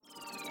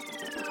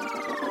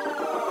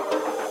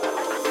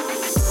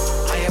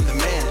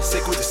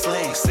Sick with the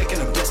slang, sick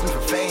and I'm destined for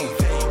fame.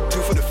 Do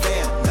for the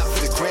fam, not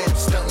for the gram.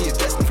 Stunting, you're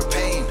destined for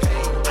pain.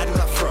 I do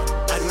not front,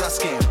 I do not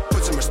scam.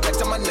 Put some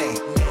respect on my name.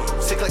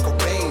 Sick like a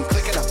rain,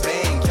 click and I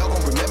bang. Y'all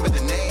gon' remember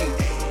the name.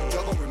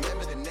 Y'all gon'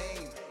 remember the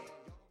name.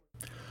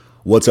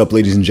 What's up,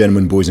 ladies and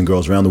gentlemen, boys and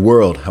girls around the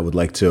world? I would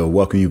like to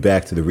welcome you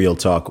back to the Real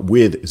Talk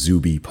with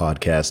Zuby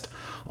podcast.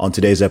 On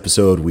today's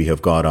episode, we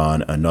have got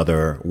on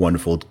another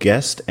wonderful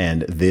guest,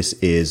 and this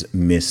is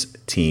Miss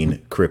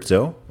Teen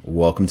Crypto.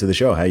 Welcome to the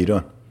show. How you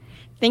doing?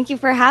 Thank you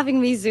for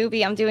having me,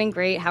 Zuby. I'm doing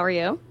great. How are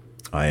you?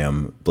 I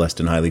am blessed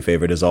and highly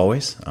favored as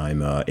always.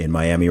 I'm in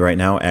Miami right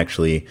now,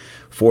 actually,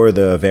 for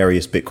the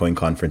various Bitcoin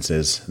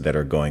conferences that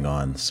are going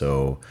on.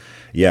 So,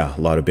 yeah,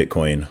 a lot of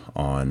Bitcoin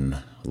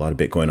on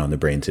the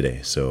brain today.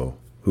 So,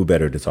 who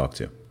better to talk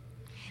to?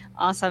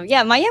 Awesome.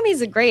 Yeah,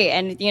 Miami's great,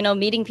 and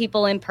meeting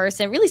people in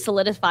person really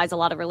solidifies a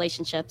lot of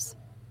relationships.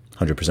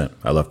 100%.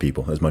 I love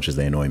people as much as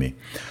they annoy me.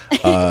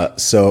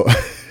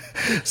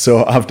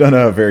 So I've done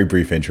a very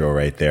brief intro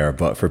right there,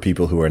 but for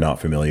people who are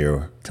not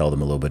familiar, tell them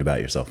a little bit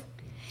about yourself.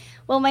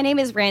 Well, my name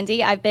is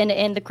Randy. I've been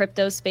in the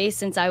crypto space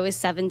since I was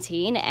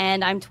 17,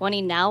 and I'm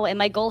 20 now. And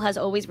my goal has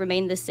always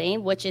remained the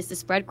same, which is to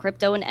spread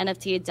crypto and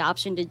NFT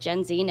adoption to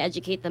Gen Z and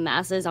educate the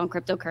masses on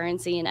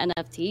cryptocurrency and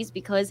NFTs,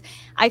 because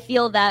I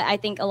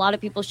think a lot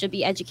of people should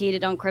be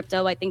educated on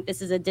crypto. I think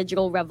this is a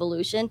digital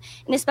revolution.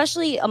 And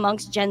especially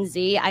amongst Gen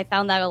Z, I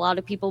found that a lot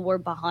of people were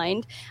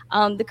behind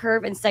the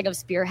curve instead of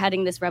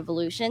spearheading this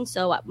revolution.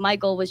 So my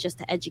goal was just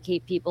to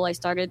educate people. I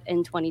started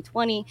in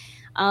 2020.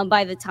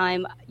 By the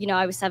time,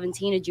 I was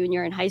 17, a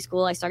junior in high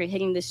school, I started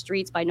hitting the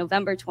streets by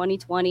November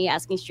 2020,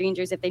 asking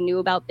strangers if they knew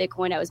about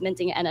Bitcoin. I was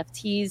minting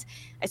NFTs.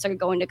 I started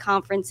going to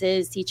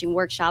conferences, teaching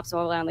workshops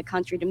all around the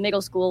country to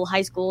middle school,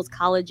 high schools,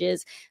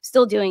 colleges,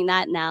 still doing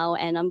that now.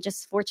 And I'm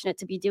just fortunate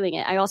to be doing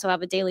it. I also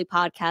have a daily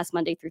podcast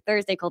Monday through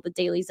Thursday called The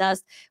Daily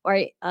Zest,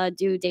 where I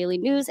do daily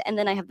news. And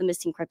then I have the Miss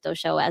Teen Crypto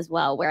Show as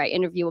well, where I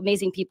interview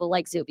amazing people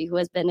like Zuby, who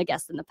has been a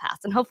guest in the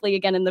past and hopefully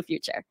again in the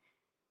future.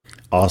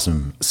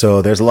 Awesome.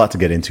 So there's a lot to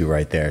get into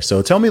right there.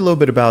 So tell me a little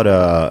bit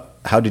about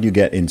how did you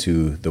get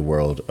into the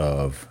world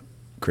of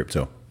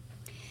crypto?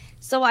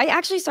 So I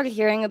actually started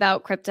hearing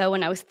about crypto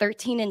when I was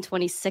 13 in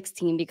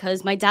 2016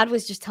 because my dad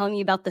was just telling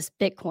me about this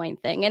Bitcoin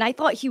thing. And I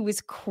thought he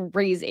was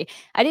crazy.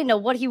 I didn't know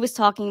what he was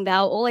talking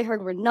about. All I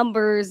heard were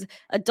numbers,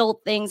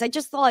 adult things. I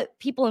just thought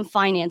people in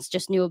finance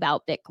just knew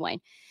about Bitcoin.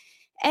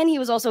 And he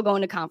was also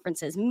going to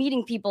conferences,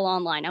 meeting people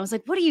online. I was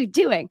like, what are you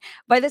doing?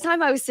 By the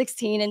time I was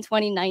 16 in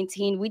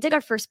 2019, we did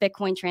our first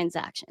Bitcoin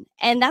transaction.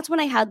 And that's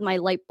when I had my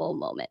light bulb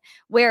moment,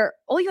 where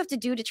all you have to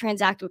do to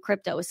transact with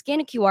crypto is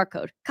scan a QR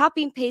code,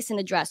 copy and paste an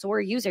address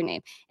or a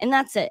username. And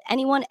that's it.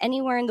 Anyone,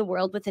 anywhere in the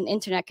world with an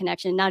internet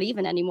connection, not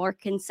even anymore,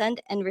 can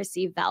send and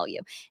receive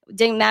value. It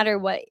didn't matter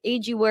what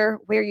age you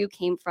were, where you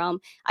came from.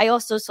 I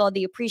also saw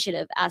the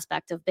appreciative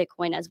aspect of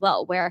Bitcoin as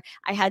well, where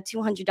I had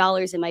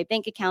 $200 in my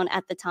bank account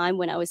at the time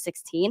when I was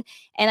 16.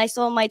 And I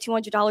saw my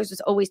 $200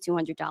 was always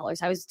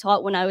 $200. I was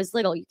taught when I was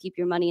little, you keep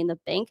your money in the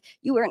bank,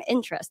 you earn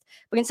interest.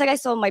 But instead, I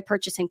saw my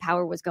purchasing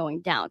power was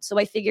going down. So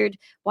I figured,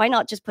 why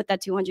not just put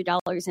that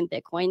 $200 in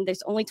Bitcoin?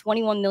 There's only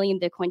 21 million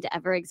Bitcoin to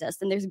ever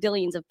exist, and there's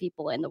billions of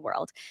people in the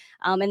world.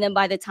 And then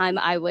by the time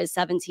I was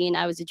 17,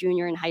 I was a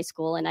junior in high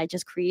school, and I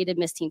just created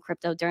Miss Teen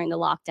Crypto during the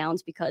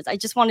lockdowns because I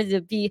just wanted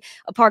to be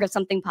a part of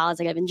something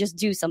positive and just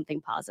do something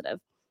positive.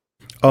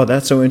 Oh,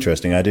 that's so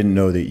interesting. I didn't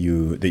know that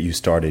you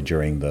started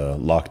during the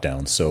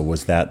lockdown. So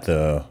was that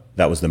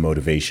was the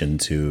motivation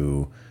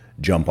to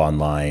jump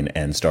online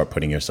and start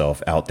putting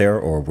yourself out there,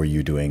 or were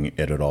you doing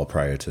it at all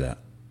prior to that?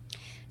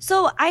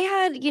 So I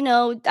had,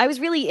 I was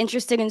really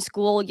interested in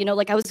school,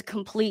 I was a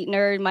complete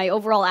nerd. My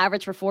overall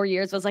average for 4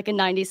 years was like a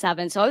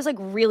 97. So I was like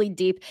really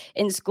deep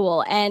in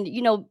school. And,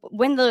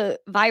 when the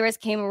virus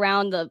came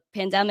around, the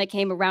pandemic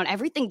came around,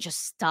 everything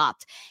just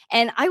stopped.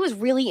 And I was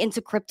really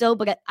into crypto,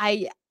 but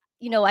I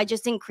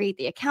just didn't create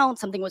the account.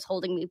 Something was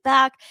holding me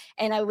back.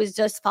 And I was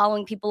just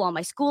following people on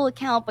my school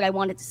account, but I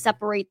wanted to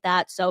separate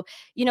that. So,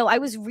 I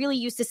was really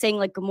used to saying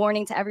like good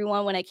morning to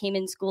everyone when I came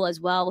in school as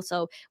well.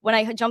 So when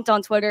I jumped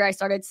on Twitter, I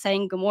started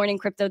saying good morning,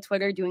 crypto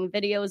Twitter, doing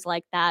videos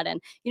like that.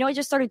 And, I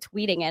just started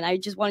tweeting and I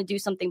just want to do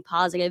something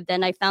positive.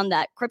 Then I found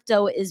that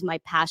crypto is my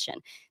passion.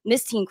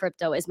 Miss Teen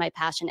Crypto is my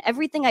passion.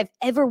 Everything I've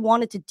ever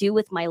wanted to do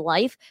with my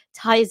life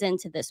ties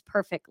into this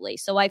perfectly.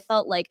 So I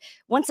felt like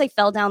once I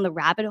fell down the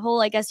rabbit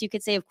hole, I guess you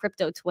could say, of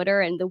crypto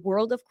Twitter and the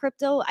world of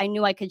crypto, I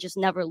knew I could just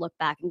never look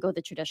back and go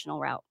the traditional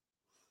route.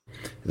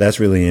 That's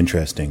really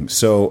interesting.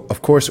 So,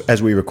 of course,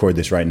 as we record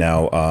this right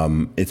now,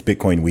 it's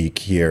Bitcoin week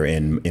here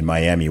in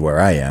Miami where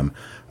I am.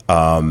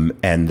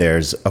 And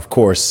there's, of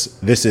course,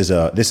 this is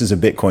a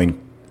Bitcoin,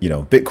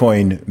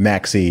 Bitcoin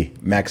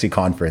maxi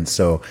conference.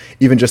 So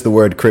even just the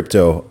word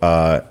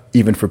crypto,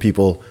 even for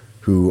people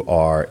who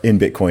are in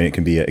Bitcoin, it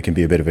can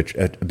be a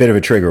bit of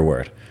a trigger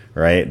word.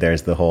 Right.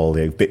 There's the whole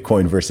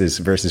Bitcoin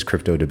versus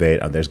crypto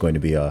debate. There's going to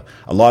be a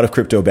lot of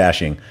crypto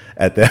bashing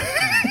at the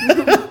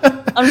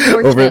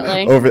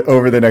unfortunately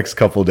over the next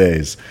couple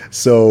days.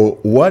 So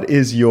what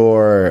is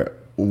your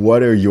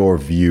what are your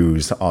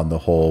views on the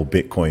whole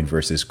Bitcoin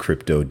versus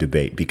crypto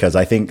debate? Because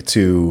I think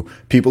to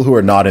people who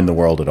are not in the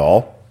world at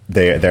all,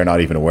 they're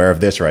not even aware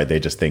of this, right? They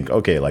just think,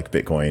 okay, like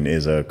Bitcoin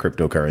is a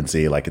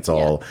cryptocurrency, like it's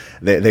all,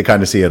 they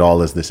kind of see it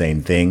all as the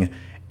same thing.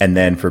 And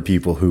then for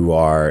people who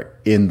are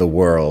in the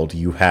world,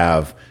 you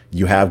have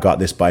got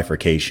this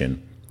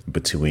bifurcation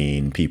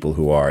between people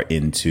who are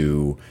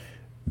into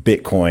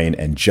Bitcoin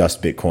and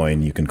just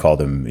Bitcoin. You can call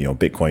them,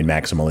 Bitcoin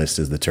maximalists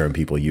is the term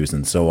people use,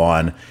 and so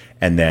on.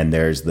 And then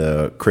there's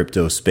the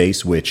crypto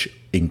space, which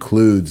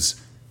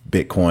includes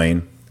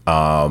Bitcoin,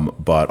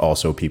 but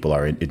also people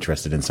are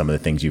interested in some of the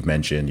things you've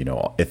mentioned,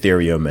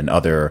 Ethereum and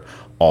other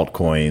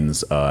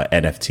altcoins,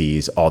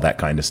 NFTs, all that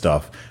kind of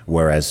stuff.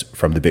 Whereas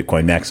from the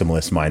Bitcoin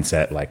maximalist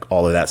mindset, like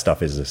all of that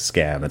stuff is a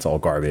scam. It's all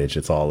garbage.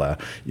 It's all,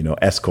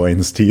 S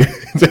coins to you.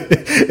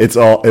 It's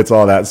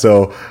all that.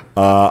 So,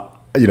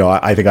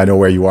 I think I know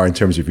where you are in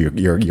terms of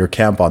your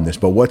camp on this,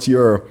 but what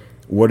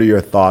are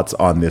your thoughts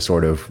on this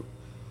sort of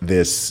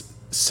this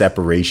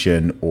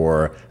separation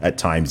or at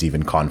times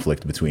even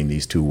conflict between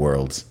these two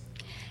worlds?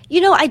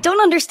 I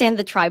don't understand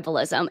the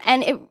tribalism,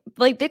 and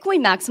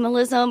Bitcoin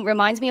maximalism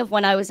reminds me of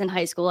when I was in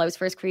high school. I was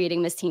first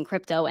creating Miss Teen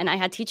Crypto, and I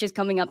had teachers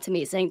coming up to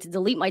me saying to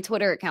delete my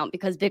Twitter account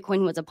because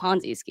Bitcoin was a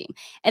Ponzi scheme,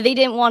 and they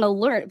didn't want to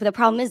learn. But the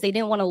problem is they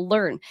didn't want to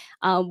learn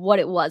what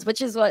it was,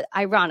 which is what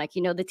ironic.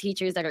 The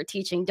teachers that are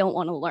teaching don't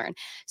want to learn.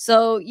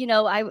 So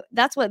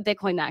that's what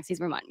Bitcoin maxis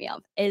remind me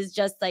of. Is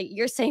just like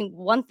you're saying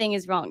one thing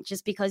is wrong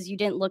just because you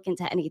didn't look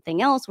into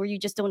anything else, or you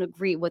just don't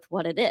agree with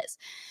what it is.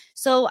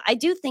 So I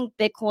do think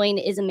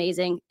Bitcoin is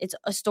amazing. It's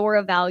a store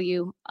of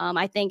value.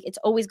 I think it's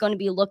always going to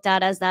be looked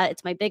at as that.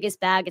 It's my biggest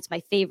bag. It's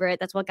my favorite.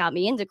 That's what got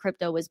me into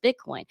crypto was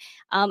Bitcoin.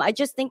 I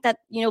just think that,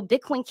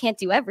 Bitcoin can't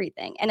do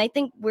everything. And I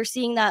think we're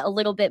seeing that a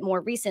little bit more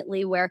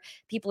recently where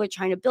people are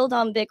trying to build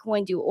on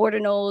Bitcoin, do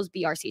ordinals,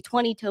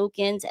 BRC20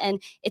 tokens,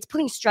 and it's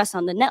putting stress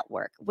on the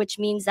network, which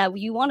means that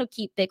you want to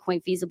keep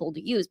Bitcoin feasible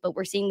to use, but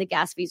we're seeing the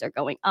gas fees are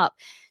going up.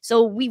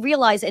 So we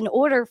realize in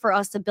order for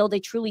us to build a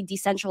truly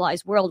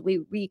decentralized world,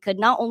 we could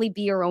not only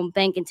be our own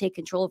bank and take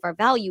control of our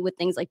value with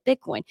things like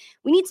Bitcoin,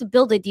 we need to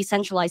build a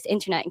decentralized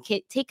internet and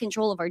take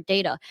control of our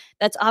data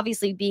that's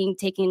obviously being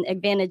taken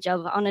advantage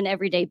of on an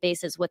everyday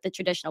basis with the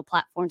traditional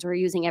platforms we're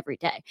using every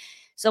day.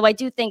 So I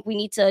do think we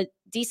need to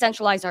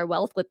decentralize our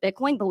wealth with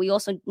Bitcoin, but we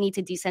also need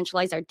to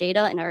decentralize our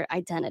data and our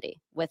identity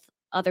with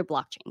other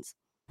blockchains.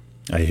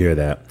 I hear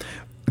that.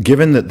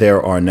 Given that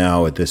there are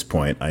now at this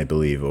point, I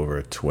believe,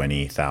 over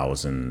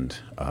 20,000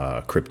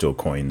 crypto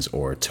coins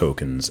or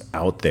tokens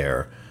out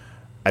there,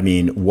 I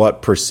mean,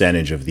 what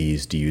percentage of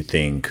these do you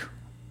think,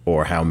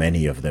 or how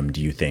many of them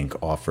do you think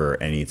offer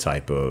any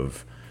type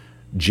of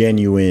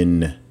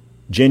genuine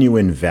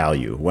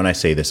value? When I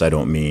say this, I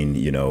don't mean,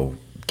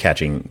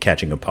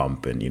 catching a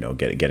pump and,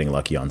 getting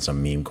lucky on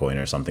some meme coin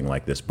or something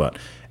like this, but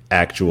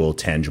actual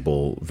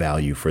tangible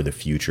value for the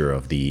future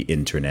of the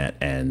internet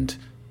and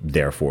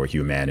therefore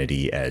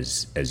humanity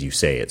as you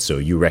say it. So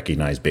you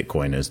recognize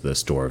Bitcoin as the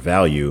store of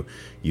value.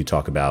 You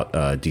talk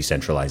about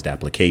decentralized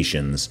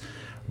applications,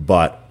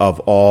 but of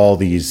all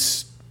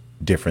these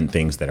different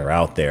things that are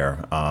out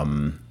there,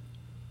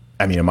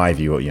 in my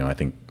view, I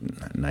think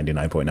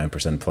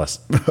 99.9% plus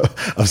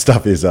of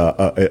stuff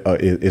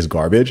is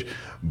garbage.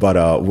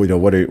 But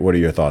what are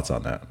your thoughts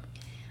on that?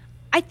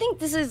 I think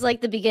this is like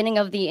the beginning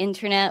of the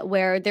internet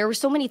where there were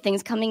so many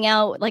things coming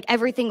out, like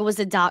everything was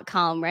a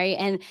 .com, right?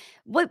 And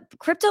what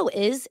crypto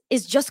is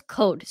just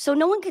code. So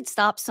no one could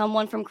stop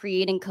someone from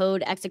creating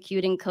code,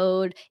 executing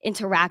code,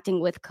 interacting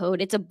with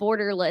code. It's a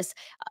borderless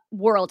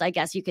world, I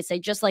guess you could say,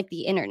 just like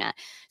the internet.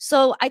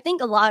 So I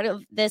think a lot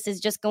of this is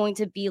just going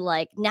to be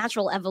like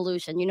natural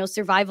evolution,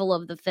 survival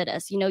of the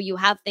fittest. You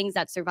have things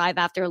that survive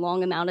after a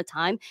long amount of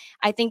time.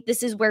 I think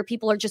this is where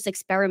people are just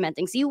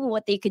experimenting, see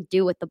what they could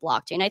do with the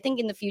blockchain. I think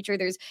in the future,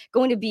 there's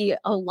going to be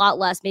a lot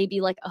less,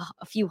 maybe like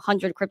a few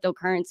hundred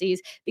cryptocurrencies,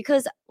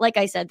 because like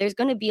I said, there's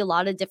going to be a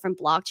lot of different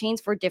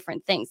blockchains for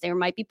different things. There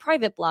might be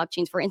private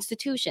blockchains for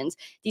institutions,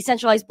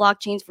 decentralized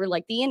blockchains for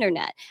like the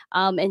internet,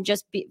 and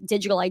just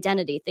digital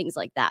identity, things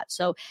like that.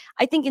 So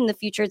I think in the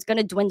future, it's going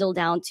to dwindle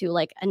down to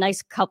like a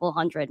nice couple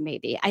hundred,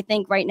 maybe. I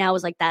think right now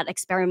is like that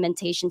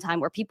experimentation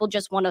time where people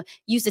just want to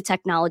use the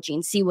technology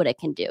and see what it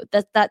can do.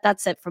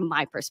 That's it from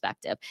my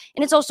perspective.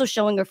 And it's also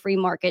showing a free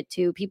market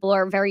too. People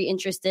are very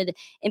interested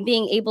in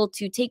being able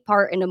to take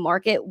part in a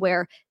market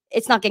where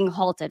it's not getting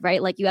halted,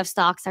 right? Like you have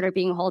stocks that are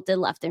being halted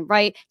left and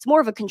right. It's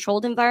more of a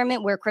controlled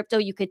environment where crypto,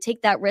 you could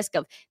take that risk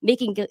of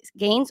making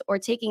gains or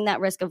taking that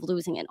risk of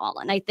losing it all.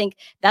 And I think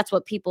that's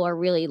what people are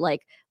really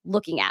like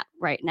looking at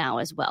right now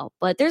as well.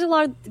 But there's a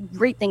lot of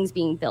great things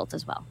being built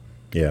as well.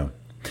 Yeah.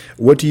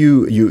 What do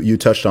you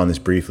touched on this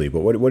briefly,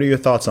 but what are your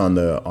thoughts on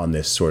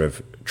this sort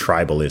of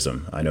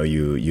tribalism? I know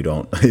you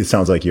don't, it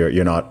sounds like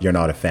you're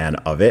not a fan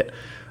of it.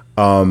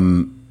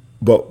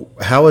 But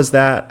how has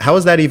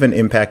that even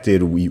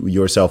impacted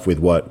yourself with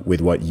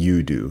what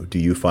you do? Do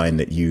you find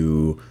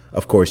that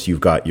of course you've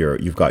got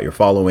your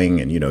following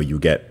and you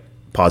get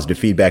positive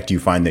feedback? Do you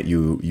find that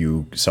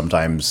you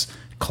sometimes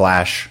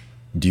clash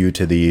due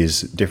to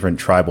these different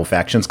tribal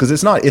factions? Because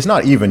it's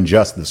not even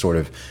just the sort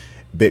of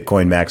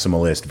Bitcoin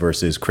maximalist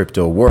versus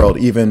crypto world.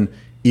 Even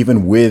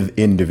with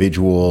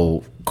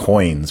individual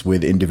coins,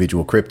 with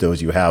individual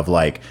cryptos, you have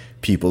like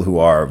people who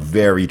are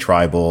very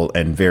tribal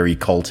and very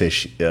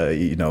cultish,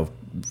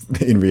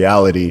 in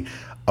reality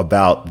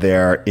about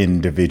their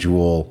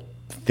individual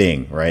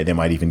thing, right? They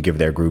might even give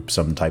their group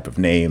some type of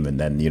name, and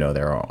then,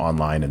 they're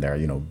online and they're,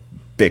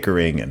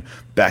 bickering and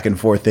back and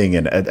forthing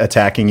and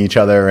attacking each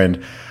other.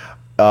 And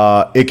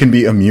it can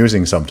be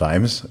amusing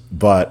sometimes,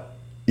 but,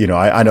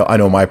 I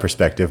know my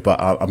perspective,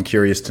 but I'm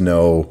curious to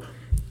know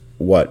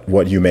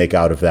what you make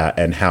out of that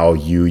and how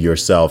you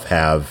yourself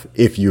have,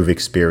 if you've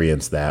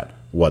experienced that,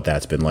 what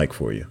that's been like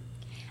for you.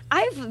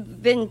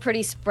 I've been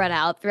pretty spread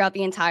out throughout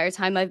the entire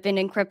time I've been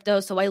in crypto.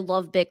 So I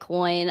love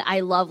Bitcoin.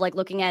 I love like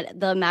looking at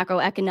the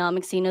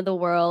macroeconomic scene of the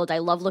world. I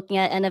love looking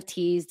at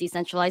NFTs,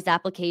 decentralized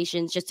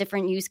applications, just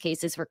different use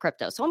cases for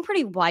crypto. So I'm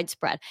pretty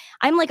widespread.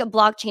 I'm like a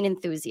blockchain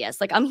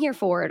enthusiast. Like I'm here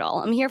for it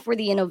all. I'm here for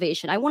the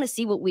innovation. I want to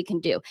see what we can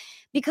do.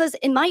 Because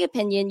in my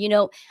opinion,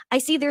 I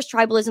see there's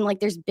tribalism, like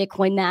there's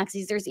Bitcoin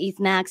maxis, there's ETH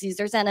maxis,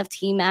 there's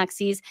NFT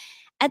maxis.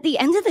 At the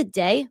end of the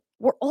day,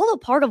 we're all a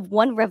part of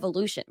one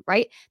revolution,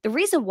 right? The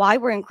reason why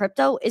we're in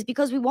crypto is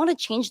because we want to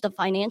change the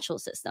financial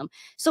system.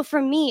 So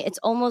for me, it's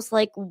almost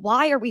like,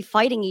 why are we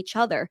fighting each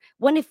other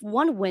when if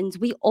one wins,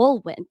 we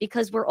all win,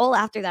 because we're all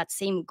after that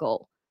same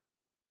goal.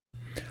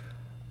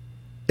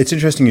 It's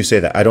interesting you say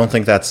that. I don't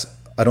think that's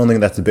the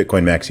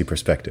Bitcoin maxi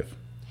perspective.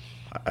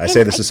 I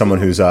say this as someone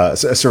who's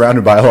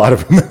surrounded by a lot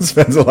of them and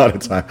spends a lot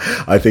of time.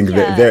 I think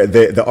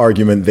the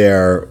argument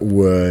there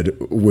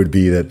would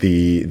be that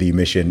the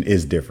mission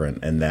is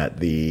different, and that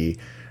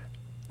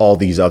all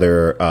these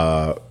other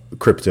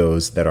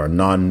cryptos that are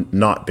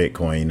not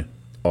Bitcoin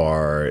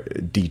are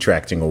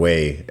detracting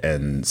away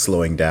and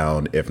slowing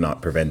down, if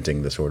not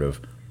preventing, the sort of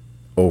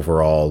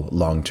overall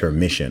long-term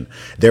mission.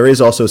 There is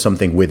also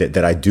something with it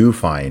that I do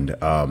find.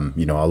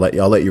 I'll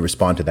let you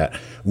respond to that.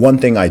 One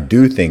thing I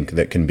do think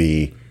that can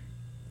be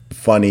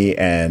funny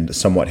and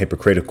somewhat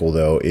hypocritical,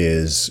 though,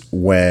 is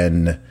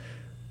when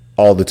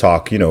all the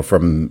talk,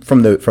 from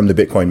the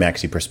Bitcoin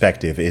maxi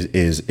perspective,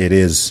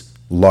 is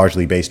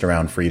largely based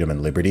around freedom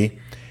and liberty,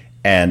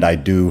 and I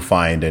do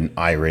find an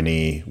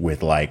irony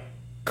with like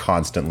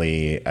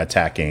constantly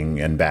attacking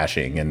and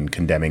bashing and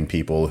condemning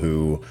people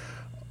who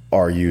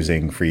are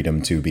using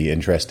freedom to be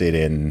interested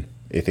in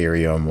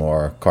Ethereum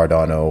or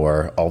Cardano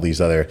or all these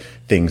other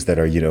things that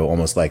are,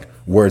 almost like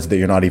words that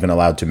you're not even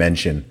allowed to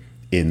mention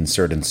in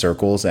certain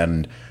circles.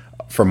 And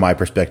from my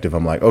perspective,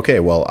 I'm like, okay,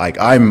 well,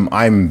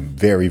 I'm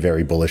very,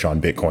 very bullish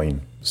on Bitcoin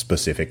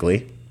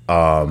specifically.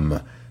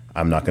 I'm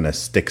not going to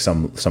stick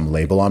some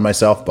label on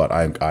myself, but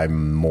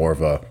I'm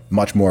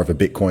much more of a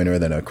Bitcoiner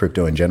than a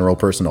crypto in general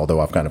person, although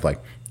I've kind of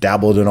like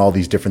dabbled in all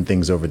these different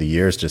things over the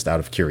years, just out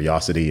of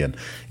curiosity and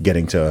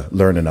getting to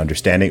learn and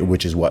understand it,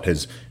 which is what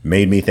has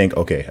made me think,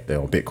 okay,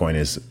 Bitcoin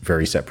is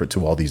very separate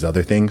to all these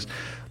other things.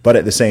 But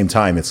at the same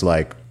time, it's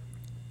like,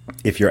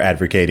 if you're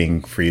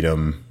advocating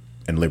freedom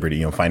and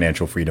liberty,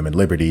 financial freedom and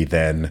liberty,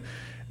 then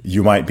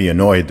you might be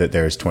annoyed that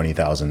there's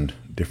 20,000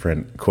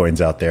 different coins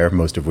out there,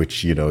 most of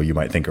which, you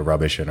might think are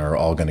rubbish and are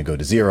all going to go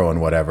to zero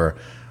and whatever.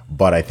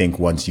 But I think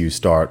once you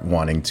start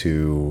wanting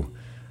to,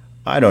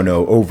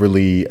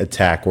 overly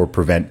attack or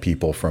prevent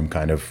people from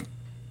kind of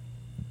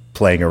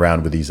playing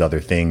around with these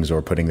other things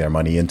or putting their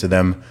money into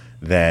them,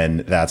 then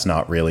that's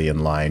not really in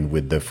line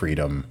with the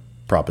freedom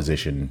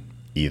proposition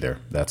either.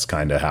 That's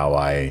kind of how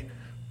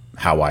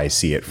I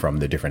see it from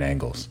the different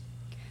angles.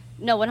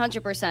 No,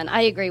 100%.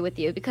 I agree with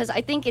you, because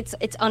I think it's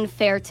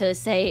unfair to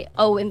say,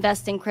 oh,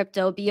 invest in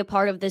crypto, be a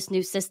part of this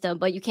new system,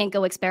 but you can't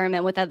go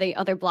experiment with the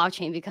other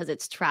blockchain because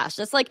it's trash.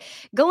 That's like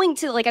going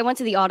to, I went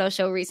to the auto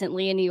show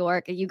recently in New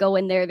York. You go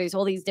in there's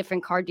all these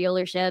different car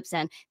dealerships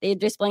and they're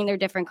displaying their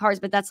different cars,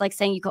 but that's like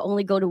saying you can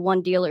only go to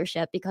one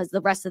dealership because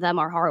the rest of them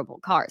are horrible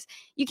cars.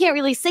 You can't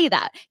really say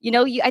that.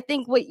 I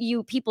think what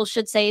people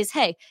should say is,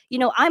 hey,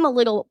 I'm a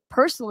little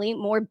personally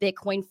more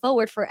Bitcoin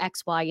forward for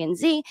X, Y, and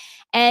Z,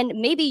 and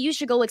maybe you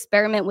should go experiment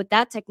with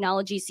that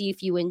technology, see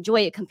if you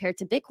enjoy it compared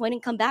to Bitcoin,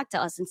 and come back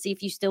to us and see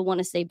if you still want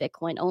to stay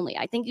Bitcoin only.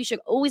 I think you should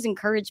always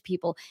encourage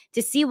people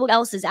to see what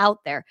else is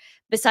out there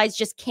besides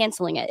just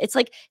canceling it. It's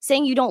like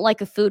saying you don't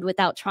like a food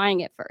without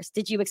trying it first.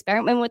 Did you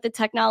experiment with the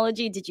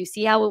technology? Did you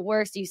see how it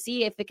works? Do you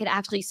see if it could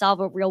actually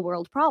solve a real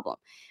world problem?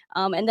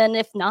 And then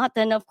if not,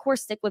 then of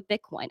course stick with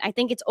Bitcoin. I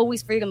think it's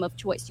always freedom of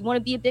choice. You want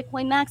to be a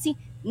Bitcoin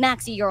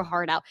maxi your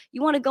heart out.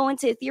 You want to go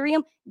into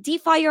Ethereum,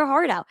 DeFi your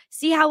heart out.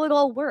 See how it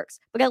all works.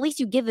 But at least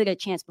you give it a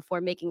chance before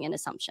making an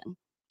assumption.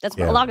 That's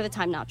a lot of the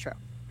time not true.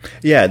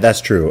 Yeah,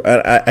 that's true.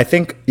 I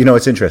think,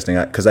 it's interesting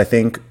because I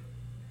think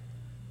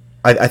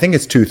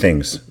it's two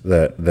things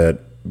that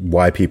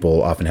why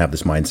people often have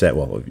this mindset.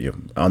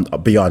 Well,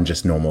 beyond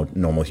just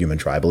normal human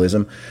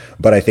tribalism,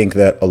 but I think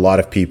that a lot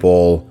of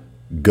people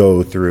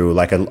go through,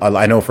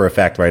 I know for a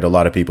fact, right, a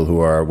lot of people who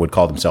would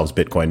call themselves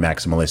Bitcoin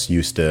maximalists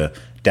used to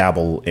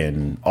dabble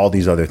in all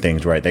these other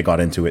things, right? They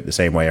got into it the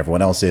same way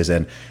everyone else is,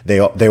 and they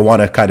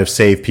want to kind of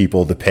save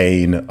people the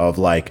pain of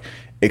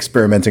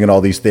experimenting on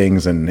all these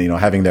things and,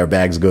 having their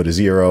bags go to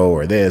zero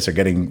or this or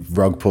getting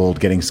rug pulled,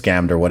 getting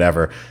scammed or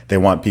whatever. They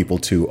want people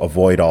to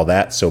avoid all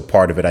that. So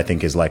part of it, I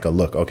think, is like a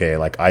look, okay,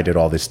 like I did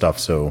all this stuff,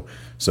 so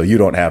you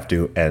don't have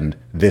to. And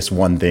this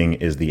one thing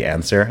is the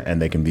answer.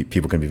 And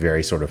people can be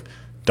very sort of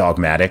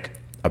dogmatic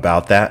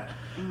about that.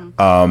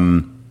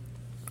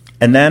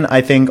 And then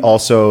I think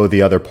also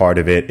the other part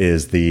of it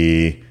is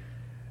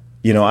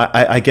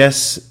I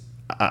guess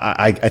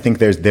I think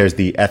there's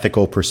the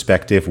ethical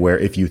perspective where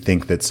if you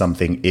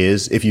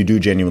do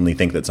genuinely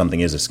think that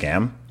something is a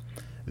scam,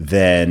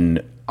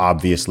 then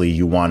obviously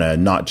you want to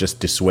not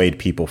just dissuade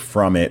people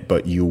from it,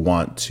 but you're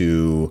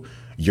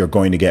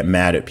going to get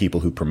mad at people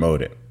who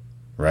promote it,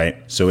 right?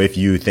 So if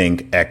you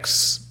think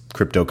X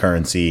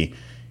cryptocurrency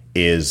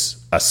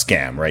is a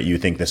scam, right? You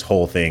think this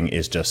whole thing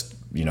is just,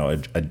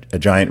 a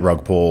giant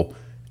rug pull.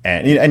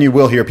 And you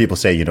will hear people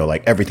say,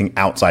 like everything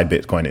outside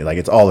Bitcoin, like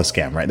it's all a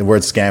scam, right? The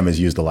word scam is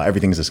used a lot.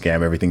 Everything's a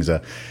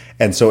scam.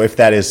 And so if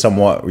that is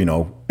somewhat,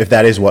 if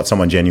that is what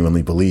someone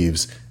genuinely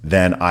believes,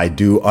 then I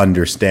do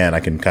understand. I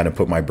can kind of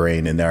put my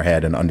brain in their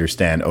head and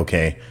understand,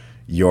 okay,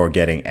 you're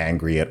getting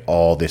angry at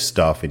all this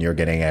stuff and you're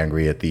getting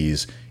angry at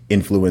these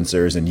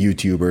influencers and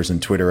YouTubers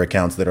and Twitter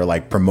accounts that are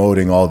like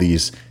promoting all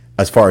these,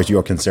 as far as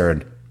you're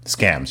concerned,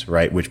 scams,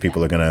 right? Which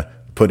people are going to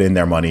put in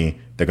their money.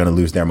 They're going to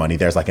lose their money.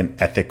 There's an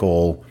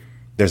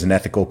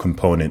ethical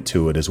component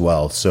to it as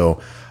well.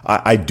 So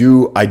I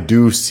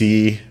do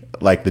see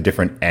like the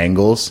different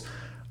angles.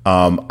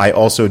 I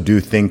also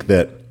do think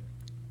that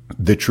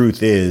the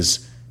truth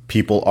is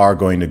people are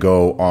going to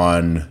go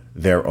on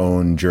their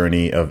own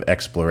journey of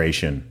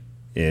exploration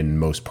in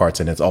most parts.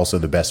 And it's also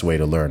the best way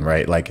to learn,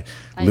 right? Like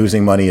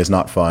losing money is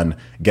not fun.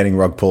 Getting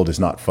rug pulled is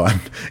not fun.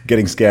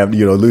 Getting scammed,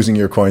 losing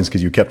your coins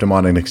because you kept them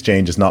on an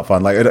exchange is not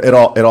fun. Like it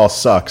all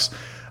sucks.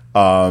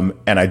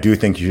 And I do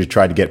think you should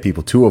try to get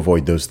people to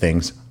avoid those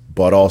things,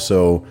 but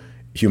also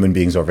human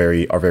beings are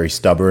very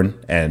stubborn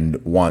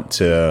and want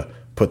to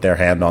put their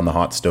hand on the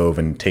hot stove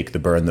and take the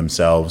burn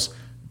themselves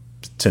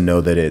to know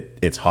that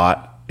it's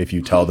hot. If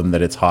you tell them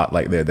that it's hot,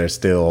 like they're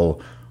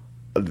still,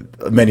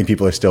 many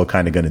people are still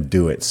kind of going to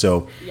do it.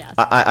 So yes.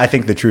 I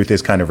think the truth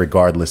is kind of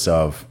regardless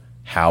of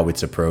how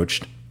it's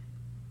approached,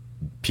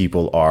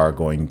 people are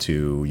going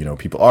to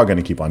keep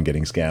on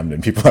getting scammed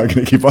and people are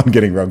going to keep on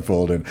getting rug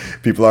pulled and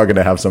people are going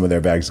to have some of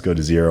their bags go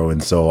to zero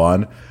and so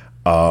on.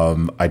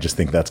 I just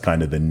think that's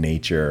kind of the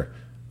nature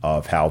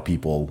of how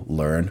people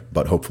learn.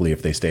 But hopefully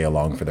if they stay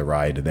along for the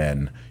ride,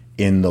 then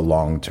in the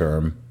long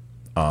term,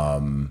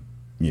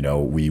 we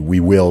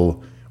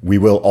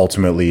will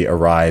ultimately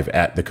arrive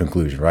at the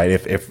conclusion, right?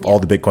 If all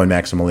the Bitcoin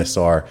maximalists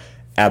are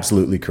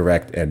absolutely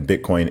correct and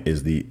Bitcoin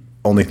is the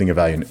only thing of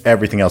value and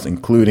everything else,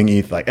 including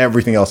ETH, like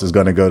everything else is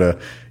going to go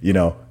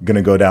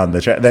down the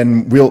track,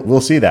 then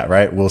we'll see that,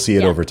 right? We'll see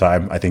it over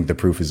time. I think the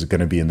proof is going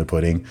to be in the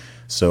pudding.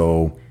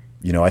 So,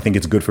 I think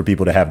it's good for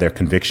people to have their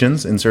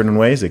convictions in certain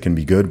ways. It can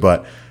be good,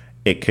 but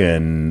it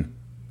can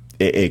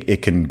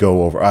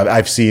go over.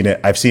 I've seen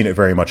it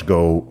very much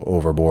go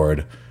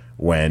overboard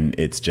when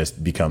it's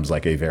just becomes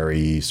like a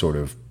very sort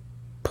of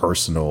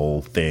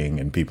personal thing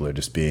and people are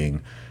just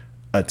being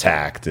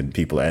attacked and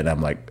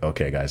I'm like,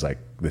 okay, guys, like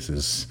this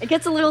is. It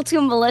gets a little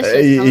too malicious.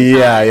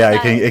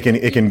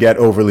 It can get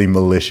overly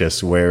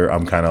malicious where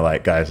I'm kind of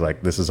like, guys,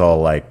 like this is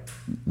all like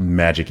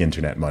magic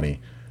internet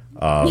money.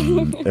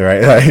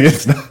 Right? Like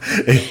it's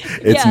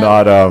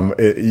not,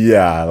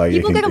 like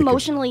people get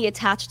emotionally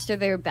attached to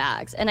their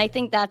bags. And I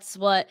think that's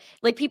what,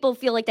 like, people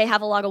feel like they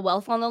have a lot of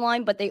wealth on the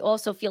line, but they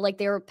also feel like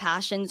their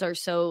passions are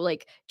so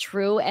like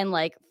true and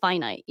like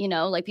finite,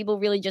 like people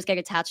really just get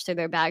attached to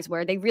their bags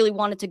where they really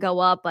want it to go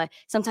up, but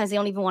sometimes they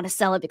don't even want to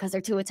sell it because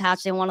they're too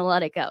attached. They want to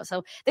let it go.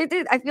 So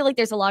I feel like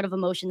there's a lot of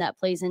emotion that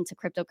plays into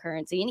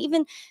cryptocurrency and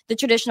even the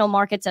traditional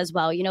markets as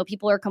well.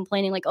 People are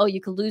complaining like, oh,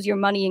 you could lose your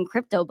money in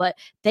crypto, but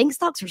bank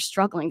stocks are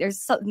struggling.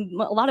 There's a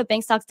lot of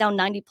bank stocks down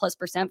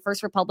 90+%.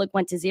 First Republic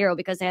went to zero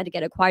because they had to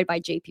get acquired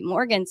by JP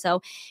Morgan.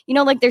 So,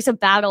 like there's a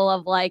battle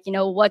of like,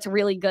 what's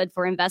really good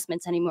for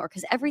investments anymore.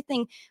 Because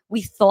everything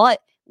we thought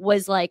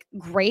was like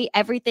great,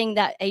 everything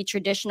that a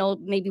traditional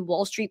maybe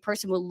Wall Street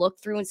person would look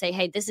through and say,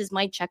 hey, this is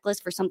my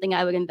checklist for something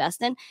I would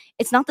invest in.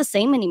 It's not the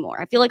same anymore.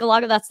 I feel like a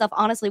lot of that stuff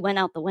honestly went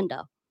out the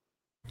window.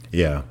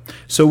 Yeah.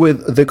 So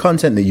with the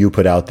content that you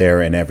put out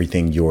there and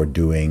everything you're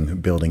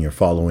doing, building your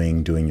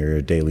following, doing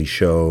your daily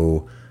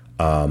show,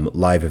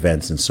 live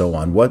events and so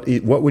on, what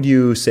would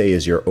you say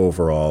is your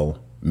overall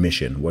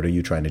mission? What are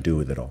you trying to do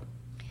with it all?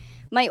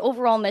 My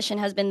overall mission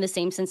has been the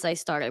same since I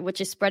started,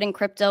 which is spreading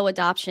crypto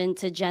adoption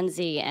to Gen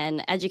Z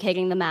and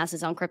educating the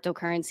masses on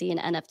cryptocurrency and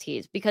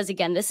NFTs. Because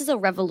again, this is a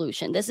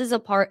revolution. This is a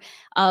part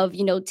of,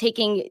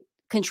 taking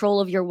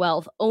control of your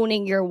wealth,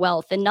 owning your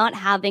wealth, and not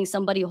having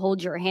somebody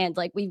hold your hand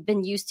like we've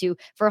been used to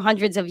for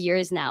hundreds of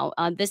years now.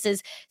 This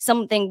is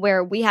something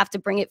where we have to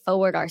bring it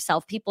forward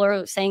ourselves. People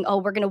are saying, oh,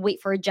 we're going to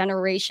wait for a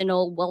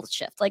generational wealth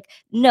shift. Like,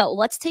 no,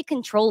 let's take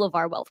control of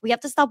our wealth. We have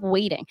to stop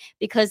waiting,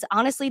 because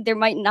honestly, there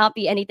might not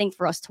be anything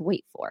for us to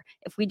wait for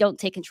if we don't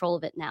take control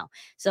of it now.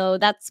 So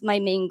that's my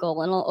main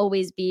goal. And I'll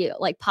always be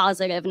like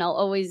positive, and I'll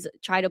always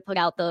try to put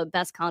out the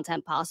best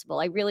content possible.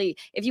 I really,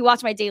 if you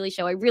watch my daily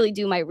show, I really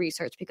do my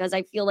research, because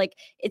I feel like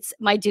it's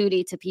my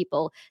duty to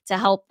people to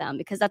help them,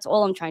 because that's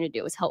all I'm trying to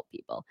do is help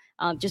people.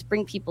 Just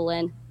bring people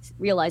in,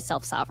 realize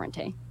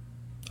self-sovereignty.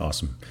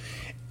 Awesome.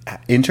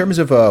 In terms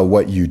of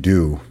what you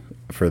do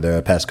for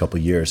the past couple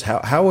of years,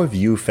 how have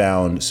you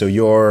found, so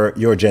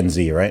you're Gen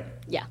Z, right?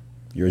 Yeah.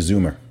 You're a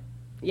Zoomer.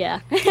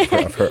 Yeah.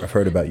 I've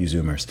heard about you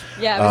Zoomers.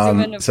 Yeah, I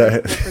was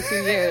Zooming for 2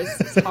 years.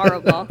 It's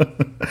horrible.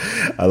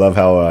 I love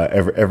how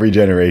every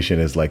generation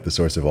is like the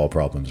source of all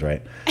problems,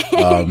 right?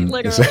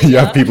 Literally, so you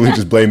have people who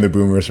just blame the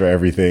boomers for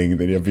everything.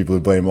 Then you have people who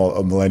blame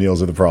all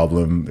millennials are the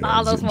problem.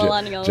 Those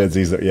millennials. Gen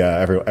Z's,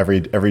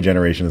 every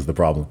generation is the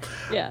problem.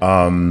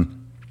 Yeah.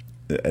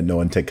 And no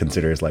one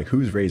considers like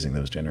who's raising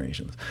those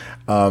generations.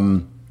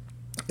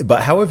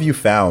 But how have you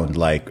found,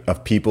 like,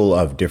 of people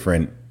of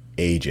different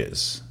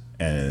ages,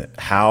 and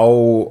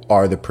how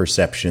are the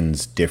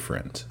perceptions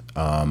different?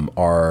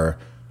 Are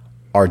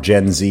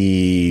Gen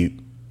Z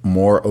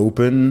more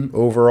open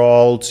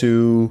overall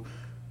to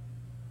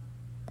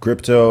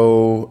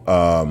crypto,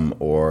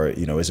 or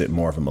is it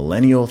more of a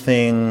millennial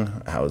thing?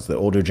 How is the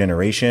older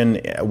generation?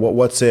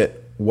 What's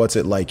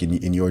it like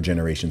in your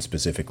generation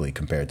specifically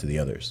compared to the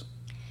others?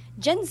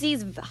 Gen Z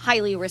is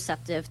highly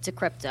receptive to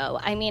crypto.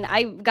 I mean,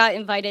 I got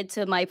invited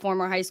to my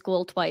former high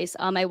school twice.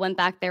 I went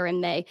back there in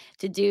May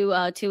to do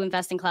 2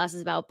 investing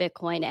classes about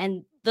Bitcoin,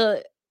 and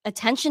the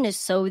attention is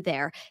so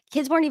there.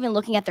 Kids weren't even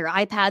looking at their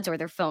iPads or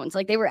their phones.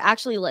 Like, they were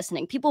actually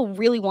listening. People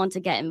really want to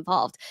get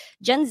involved.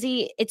 Gen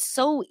Z, it's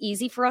so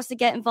easy for us to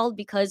get involved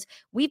because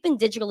we've been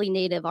digitally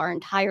native our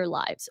entire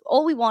lives.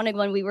 All we wanted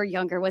when we were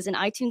younger was an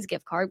iTunes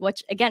gift card,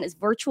 which again is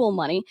virtual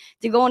money,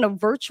 to go on a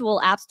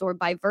virtual app store,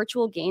 buy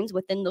virtual games.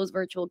 Within those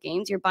virtual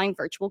games, you're buying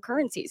virtual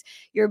currencies.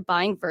 You're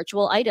buying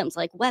virtual items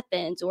like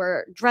weapons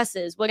or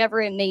dresses,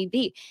 whatever it may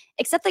be,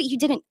 except that you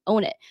didn't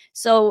own it.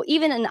 So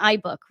even an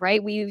iBook,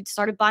 right? We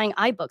started buying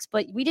iBooks,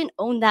 but we didn't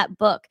own that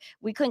book.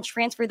 We couldn't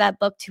transfer that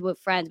book to a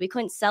friend. We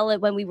couldn't sell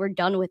it when we were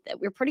done with it.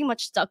 We're pretty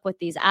much stuck with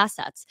these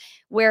assets.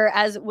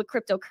 Whereas with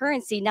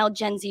cryptocurrency, now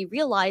Gen Z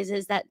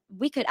realizes that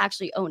we could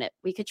actually own it.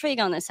 We could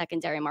trade on the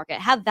secondary market,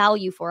 have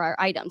value for our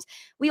items.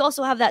 We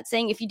also have that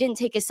saying, if you didn't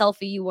take a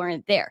selfie, you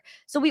weren't there.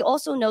 So we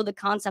also know the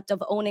concept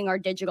of owning our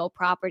digital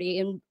property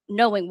and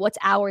knowing what's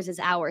ours is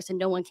ours and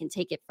no one can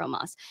take it from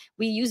us.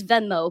 We use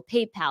Venmo,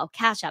 PayPal,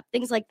 Cash App,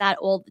 things like that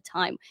all the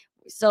time.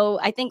 So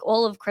I think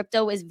all of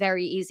crypto is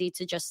very easy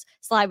to just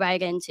slide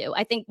right into.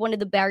 I think one of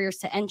the barriers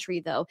to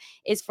entry, though,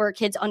 is for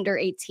kids under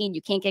 18.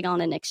 You can't get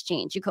on an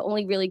exchange. You can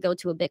only really go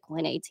to a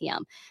Bitcoin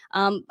ATM.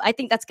 I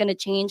think that's going to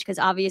change because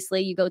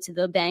obviously you go to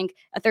the bank,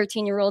 a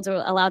 13-year-old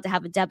are allowed to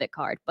have a debit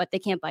card, but they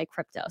can't buy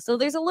crypto. So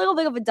there's a little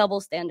bit of a double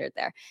standard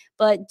there.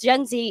 But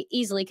Gen Z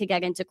easily could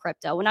get into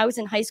crypto. When I was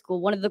in high school,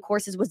 one of the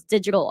courses was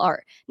digital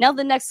art. Now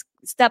the next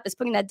step is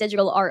putting that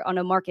digital art on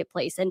a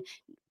marketplace and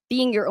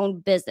being your own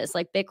business.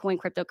 Like Bitcoin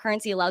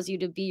cryptocurrency allows you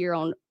to be your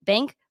own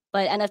bank,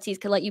 but NFTs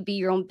can let you be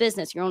your own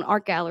business, your own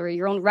art gallery,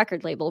 your own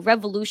record label,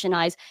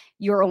 revolutionize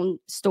your own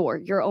store,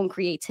 your own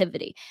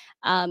creativity.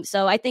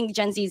 So I think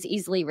Gen Z is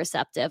easily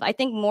receptive. I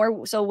think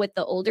more so with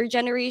the older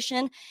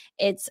generation,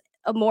 it's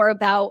more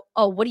about,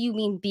 oh, what do you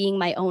mean being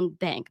my own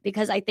bank?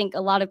 Because I think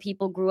a lot of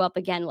people grew up,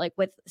 again, like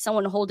with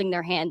someone holding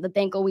their hand, the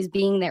bank always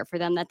being there for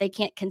them, that they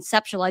can't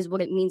conceptualize what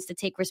it means to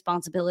take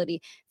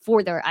responsibility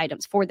for their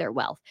items, for their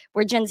wealth.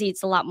 Where Gen Z,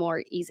 it's a lot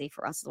more easy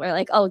for us. We're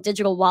like, oh,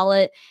 digital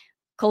wallet,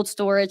 cold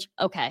storage.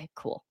 Okay,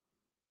 cool.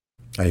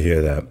 I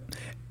hear that.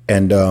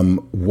 And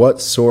what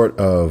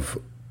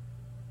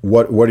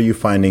are you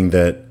finding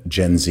that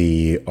Gen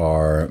Z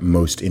are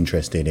most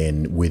interested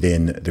in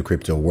within the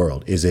crypto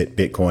world? Is it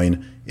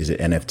Bitcoin? Is it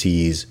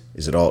NFTs?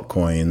 Is it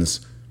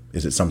altcoins?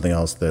 Is it something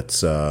else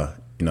that's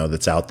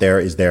that's out there?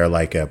 Is there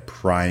like a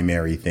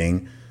primary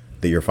thing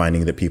that you're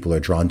finding that people are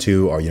drawn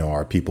to? Or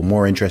are people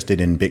more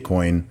interested in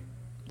Bitcoin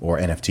or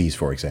NFTs,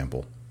 for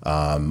example?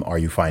 Are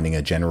you finding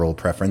a general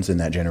preference in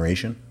that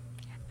generation?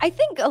 I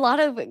think a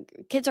lot of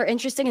kids are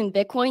interested in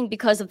Bitcoin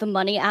because of the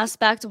money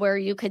aspect, where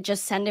you could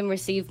just send and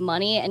receive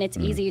money and it's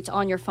easy. It's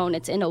on your phone.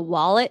 It's in a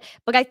wallet.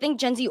 But I think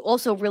Gen Z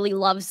also really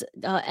loves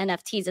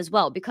NFTs as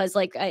well, because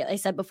like I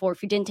said before,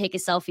 if you didn't take a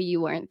selfie, you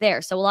weren't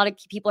there. So a lot of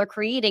people are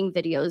creating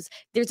videos.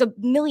 There's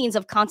millions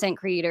of content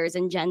creators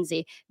in Gen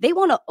Z. They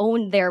want to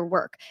own their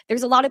work.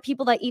 There's a lot of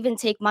people that even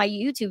take my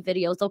YouTube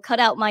videos. They'll cut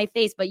out my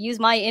face, but use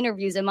my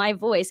interviews and my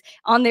voice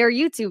on their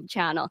YouTube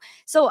channel.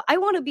 So I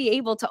want to be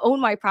able to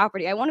own my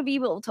property. I want to be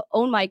able to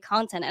own my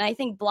content. And I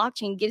think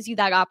blockchain gives you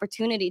that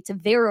opportunity to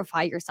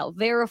verify yourself,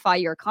 verify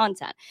your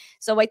content.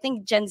 So I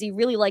think Gen Z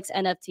really likes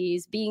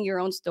NFTs, being your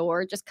own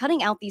store, just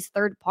cutting out these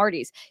third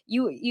parties.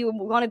 You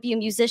want to be a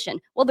musician.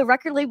 Well, the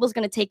record label is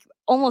going to take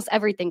almost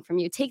everything from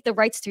you, take the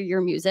rights to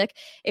your music.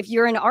 If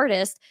you're an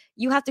artist,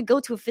 you have to go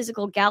to a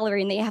physical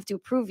gallery and they have to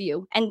approve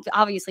you, and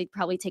obviously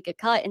probably take a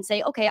cut and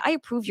say, okay, I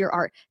approve your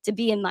art to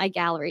be in my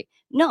gallery.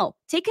 No,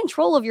 take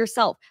control of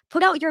yourself.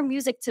 Put out your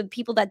music to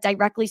people that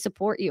directly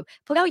support you.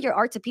 Put out your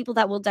art to people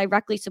that will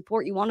directly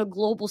support you on a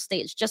global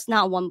stage, just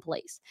not one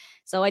place.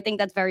 So I think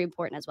that's very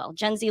important as well.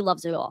 Gen Z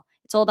loves it all.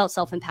 It's all about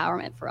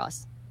self-empowerment for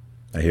us.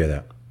 I hear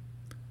that.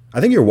 I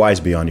think you're wise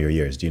beyond your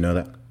years. Do you know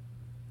that?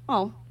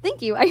 Oh,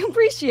 thank you. I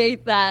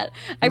appreciate that.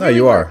 No,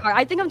 you are. Hard.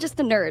 I think I'm just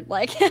a nerd.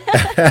 Like,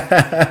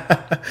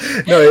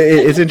 no,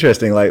 it's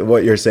interesting. Like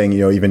what you're saying,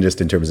 even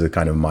just in terms of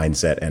kind of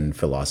mindset and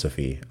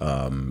philosophy,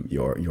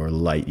 you're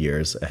light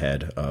years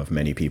ahead of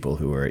many people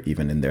who are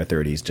even in their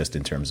 30s, just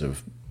in terms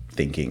of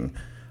thinking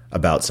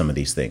about some of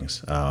these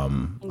things. A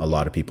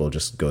lot of people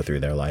just go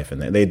through their life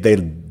and they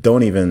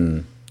don't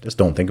even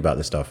don't think about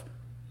this stuff.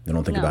 They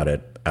don't think about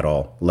it at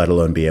all, let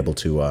alone be able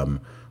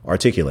to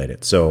articulate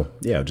it. So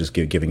yeah, just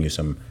giving you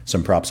some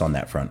props on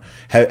that front.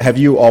 Have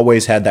you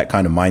always had that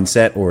kind of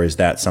mindset, or is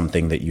that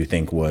something that you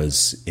think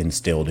was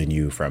instilled in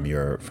you from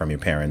your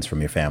parents, from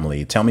your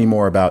family? Tell me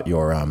more about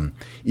your I'm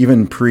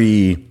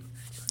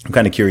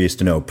kind of curious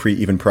to know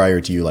even prior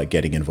to you like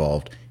getting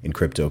involved in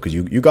crypto, because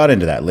you got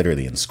into that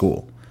literally in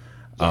school.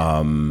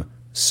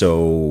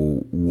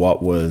 So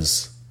what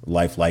was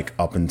life like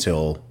up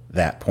until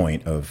that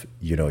point of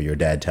your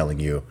dad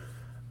telling you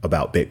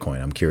about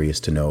Bitcoin? I'm curious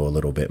to know a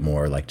little bit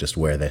more, like just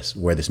where this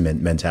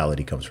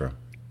mentality comes from.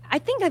 I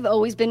think I've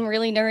always been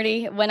really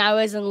nerdy. When I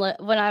was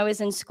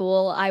in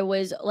school, I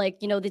was like,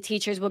 the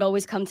teachers would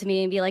always come to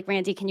me and be like,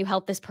 Randy, can you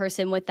help this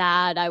person with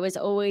that? I was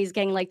always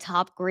getting like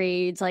top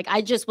grades. Like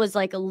I just was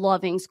like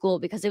loving school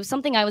because it was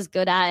something I was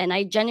good at, and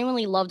I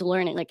genuinely loved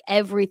learning. Like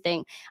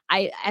everything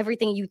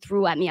you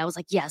threw at me, I was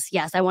like, yes,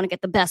 I want to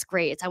get the best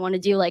grades. I want to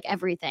do like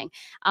everything.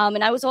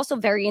 And I was also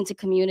very into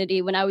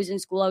community. When I was in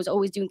school, I was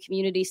always doing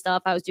community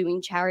stuff. I was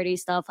doing charity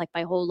stuff like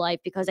my whole life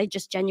because I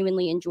just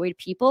genuinely enjoyed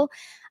people.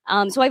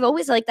 So I've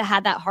always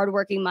had that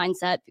hardworking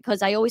mindset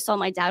because I always saw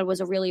my dad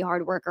was a really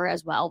hard worker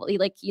as well.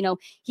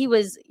 He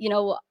was,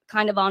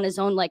 kind of on his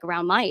own, like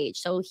around my age.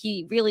 So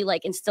he really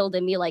instilled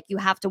in me, you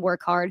have to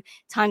work hard.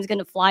 Time's going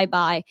to fly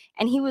by.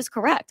 And he was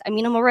correct. I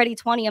mean, I'm already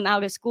 20, I'm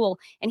out of school.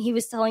 And he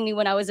was telling me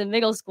when I was in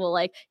middle school,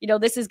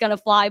 this is going to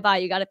fly by.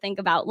 You got to think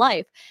about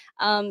life.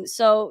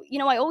 So,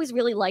 I always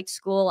really liked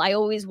school. I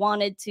always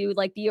wanted to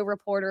be a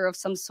reporter of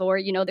some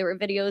sort. There were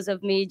videos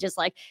of me just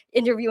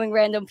interviewing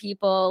random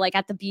people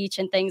at the beach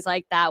and things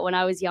like that when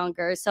I was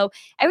younger. So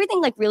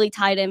everything really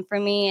tied in for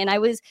me. And I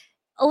was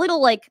a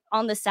little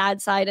on the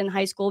sad side in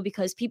high school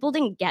because people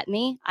didn't get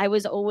me. I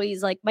was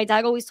always my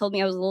dad always told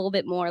me I was a little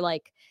bit more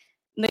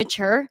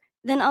mature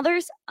than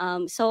others.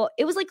 So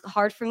it was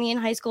hard for me in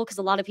high school because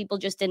a lot of people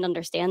just didn't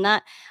understand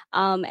that.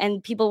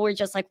 And people were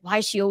just why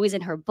is she always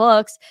in her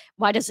books?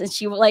 Why doesn't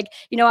she I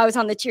was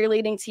on the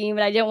cheerleading team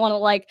and I didn't want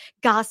to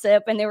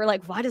gossip. And they were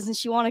why doesn't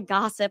she want to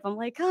gossip? I'm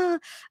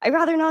I'd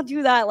rather not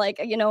do that.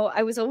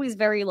 I was always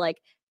very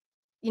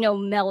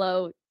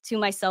mellow to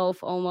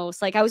myself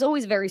almost. I was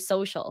always very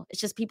social.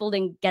 It's just people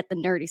didn't get the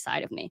nerdy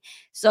side of me.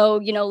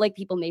 So,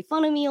 people made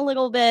fun of me a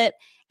little bit.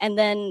 And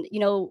then,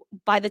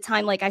 by the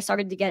time I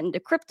started to get into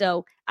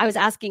crypto, I was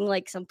asking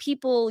some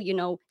people,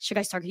 should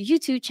I start a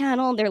YouTube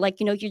channel? And they're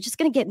you're just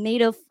going to get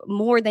made of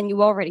more than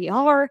you already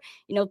are.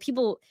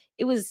 People,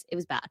 it was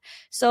bad.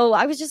 So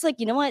I was just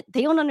you know what?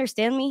 They don't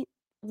understand me.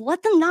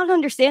 Let them not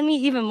understand me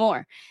even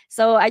more.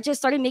 So I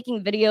just started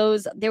making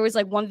videos. There was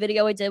one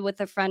video I did with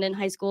a friend in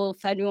high school.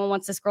 If anyone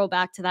wants to scroll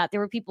back to that, there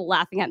were people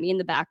laughing at me in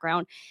the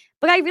background,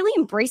 but I really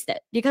embraced it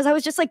because I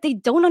was just they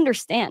don't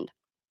understand.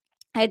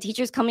 I had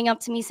teachers coming up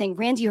to me saying,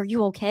 Randy, are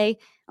you okay?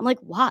 I'm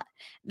what?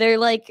 They're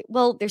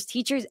well, there's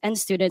teachers and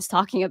students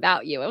talking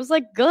about you. I was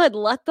good,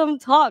 let them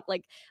talk.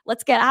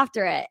 Let's get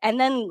after it.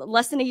 And then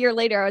less than a year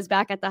later, I was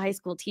back at the high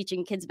school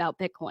teaching kids about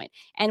Bitcoin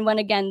and went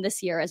again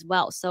this year as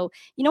well. So,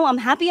 I'm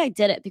happy I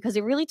did it because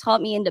it really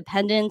taught me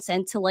independence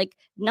and to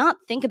not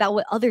think about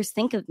what others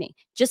think of me.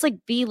 Just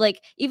be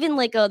even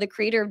the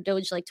creator of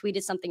Doge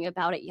tweeted something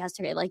about it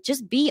yesterday.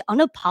 Just be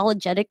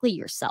unapologetically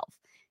yourself.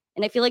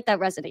 And I feel that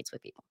resonates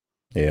with people.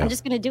 Yeah. I'm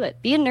just going to do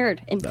it. Be a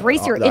nerd.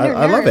 Embrace your inner nerd.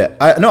 I love it.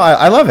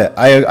 I love it.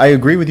 I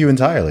agree with you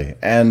entirely.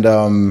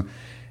 And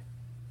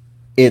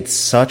it's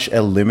such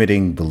a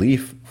limiting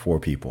belief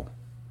for people.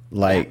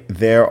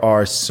 There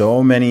are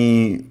so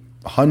many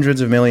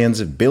hundreds of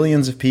millions,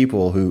 billions of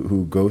people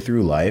who go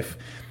through life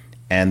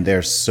and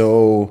they're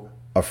so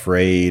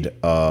afraid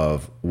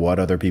of what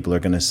other people are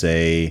going to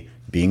say,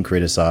 being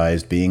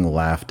criticized, being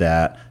laughed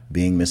at,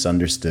 being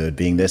misunderstood,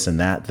 being this and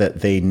that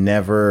they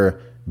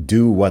never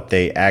do what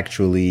they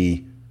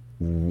actually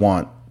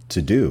want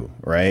to do,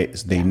 right?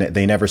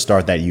 They never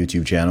start that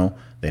YouTube channel.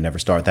 They never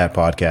start that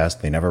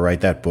podcast. They never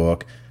write that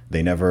book.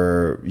 They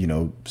never, you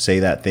know, say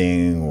that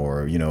thing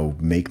or, you know,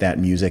 make that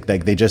music.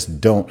 Like they just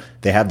don't.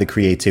 They have the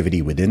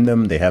creativity within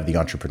them. They have the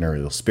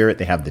entrepreneurial spirit.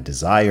 They have the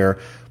desire,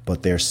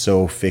 but they're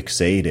so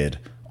fixated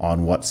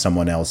on what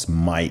someone else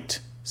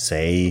might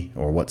say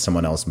or what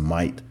someone else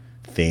might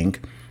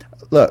think.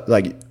 Look,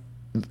 like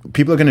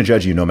people are going to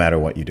judge you no matter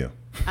what you do.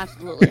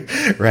 Absolutely.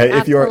 Right.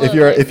 Absolutely.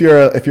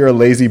 If you're a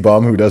lazy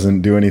bum who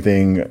doesn't do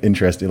anything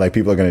interesting, like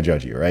people are going to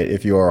judge you. Right.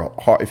 If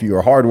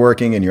you're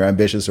hardworking and you're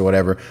ambitious or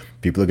whatever,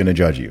 people are going to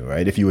judge you.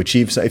 Right. If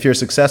you're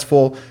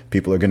successful,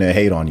 people are going to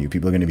hate on you.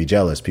 People are going to be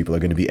jealous. People are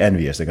going to be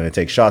envious. They're going to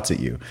take shots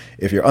at you.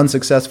 If you're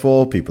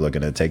unsuccessful, people are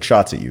going to take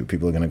shots at you.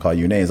 People are going to call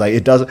you names. Like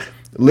it doesn't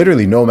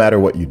literally no matter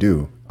what you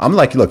do. I'm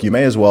like, look, you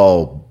may as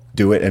well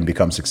do it and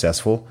become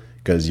successful.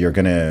 Because you're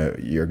gonna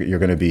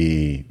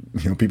be,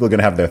 you know, people are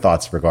gonna have their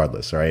thoughts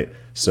regardless, right?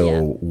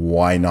 So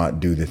why not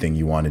do the thing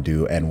you want to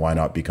do, and why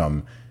not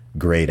become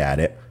great at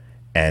it,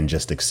 and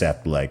just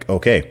accept like,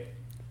 okay,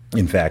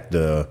 in fact,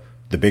 the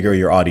bigger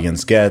your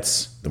audience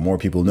gets, the more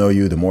people know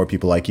you, the more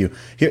people like you.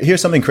 Here's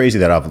something crazy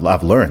that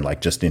I've learned, like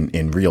just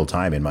in real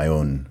time in my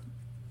own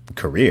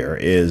career,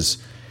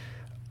 is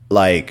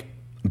like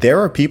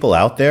there are people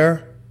out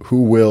there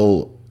who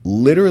will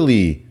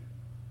literally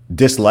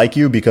dislike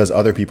you because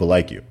other people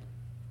like you.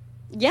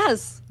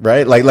 Yes.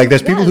 Right? Like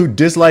there's people who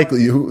dislike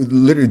you, who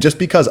literally just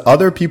because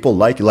other people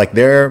like you, like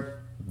they're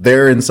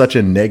in such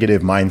a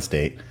negative mind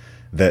state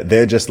that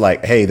they're just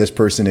like, hey, this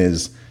person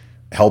is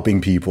helping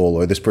people,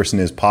 or this person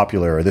is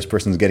popular, or this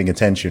person's getting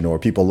attention, or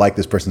people like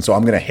this person. So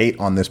I'm going to hate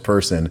on this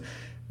person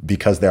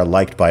because they're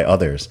liked by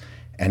others.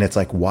 And it's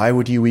like, why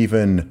would you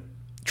even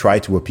try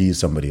to appease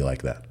somebody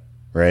like that?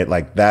 Right?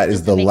 Like that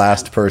is the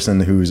last person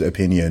whose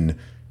opinion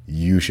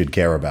you should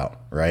care about.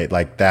 Right?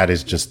 Like that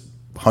is just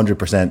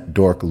 100%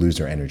 dork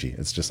loser energy.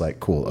 It's just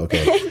like, cool,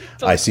 okay,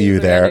 I see you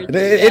there.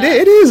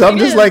 It is. I'm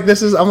just like,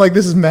 this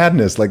is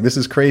madness. Like this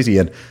is crazy.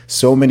 And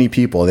so many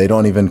people, they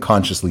don't even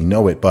consciously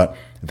know it, but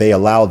they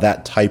allow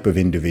that type of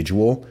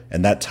individual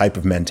and that type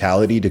of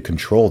mentality to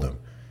control them.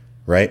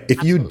 Right?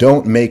 If you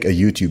don't make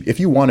if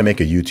you want to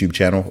make a YouTube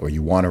channel, or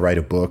you want to write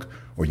a book,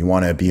 or you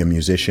want to be a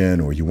musician,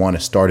 or you want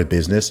to start a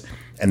business,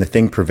 and the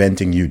thing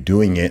preventing you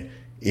doing it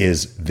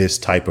is this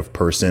type of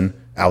person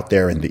out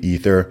there in the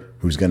ether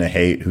who's going to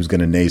hate, who's going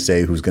to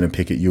naysay, who's going to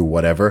pick at you,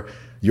 whatever,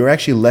 you're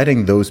actually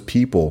letting those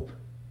people,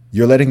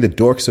 you're letting the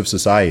dorks of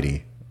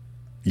society,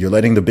 you're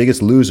letting the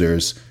biggest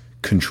losers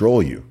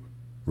control you,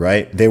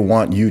 right? They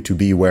want you to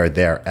be where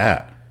they're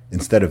at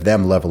instead of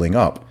them leveling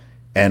up.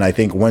 And I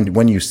think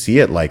when you see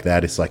it like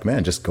that, it's like,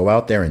 man, just go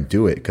out there and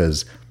do it.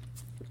 Because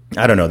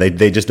I don't know,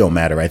 they just don't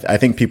matter. I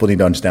think people need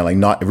to understand, like,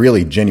 not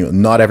really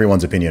genuine, not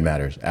everyone's opinion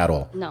matters at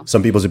all. No.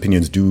 Some people's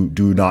opinions do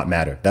not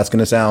matter. That's going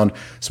to sound,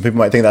 some people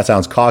might think that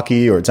sounds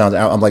cocky, or it sounds,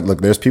 I'm like,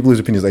 look, there's people whose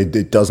opinions, like,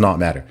 it does not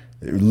matter.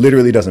 It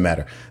literally doesn't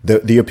matter.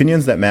 The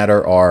opinions that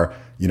matter are,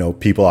 you know,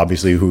 people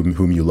obviously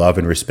whom you love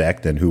and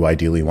respect and who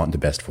ideally want the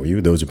best for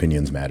you. Those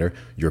opinions matter.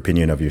 Your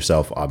opinion of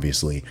yourself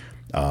obviously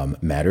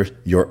matters.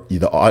 Your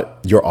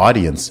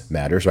audience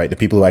matters, right? The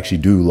people who actually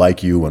do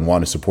like you and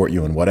want to support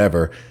you and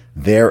whatever,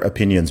 their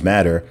opinions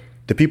matter.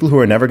 The people who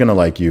are never going to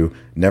like you,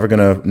 never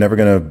going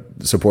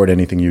to support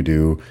anything you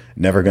do,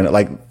 never going to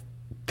like,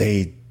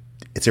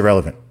 it's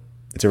irrelevant.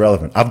 It's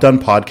irrelevant. I've done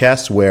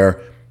podcasts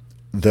where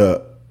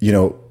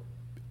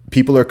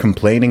people are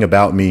complaining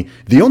about me.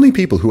 The only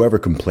people who ever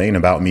complain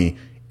about me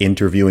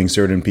interviewing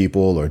certain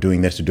people or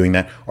doing this or doing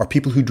that are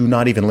people who do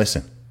not even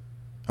listen.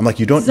 I'm like,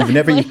 you've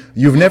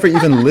never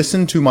even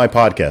listened to my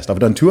podcast. I've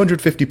done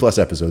 250 plus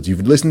episodes.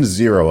 You've listened to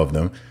 0 of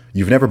them.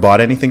 You've never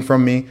bought anything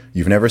from me.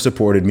 You've never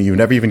supported me. You've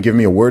never even given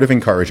me a word of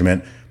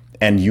encouragement.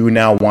 And you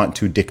now want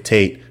to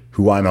dictate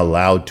who I'm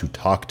allowed to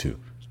talk to.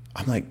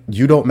 I'm like,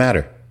 you don't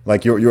matter.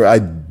 Like I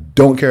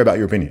don't care about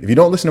your opinion. If you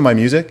don't listen to my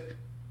music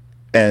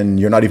and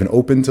you're not even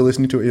open to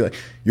listening to it, like,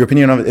 your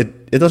opinion on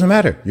it doesn't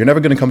matter. You're never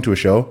going to come to a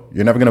show.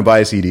 You're never going to buy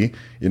a CD.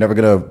 You're never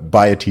going to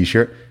buy a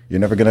t-shirt. You're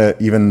never going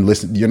to even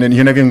listen. You're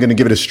never even going to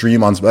give it a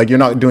stream on, like, you're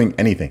not doing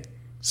anything.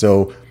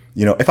 So,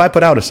 you know, if I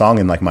put out a song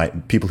and like my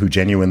people who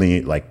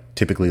genuinely like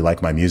typically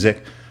like my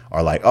music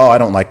are like, oh, I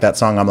don't like that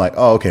song. I'm like,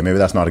 oh, okay, maybe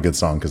that's not a good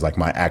song. Cause like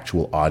my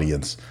actual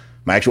audience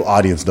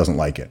doesn't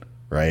like it.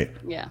 Right.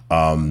 Yeah.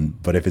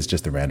 But if it's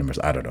just the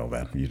randomers, I don't know,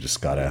 man. You just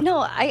gotta. No,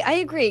 I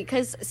agree.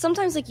 Because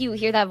sometimes like you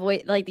hear that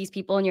voice, like these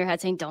people in your head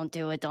saying, don't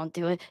do it.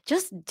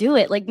 Just do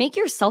it. Like, make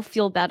yourself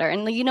feel better.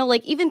 And, you know,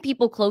 like even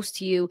people close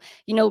to you,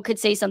 you know, could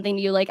say something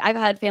to you. Like, I've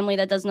had family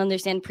that doesn't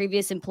understand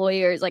previous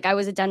employers. Like, I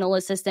was a dental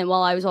assistant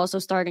while I was also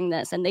starting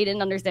this, and they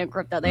didn't understand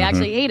crypto. They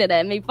actually hated it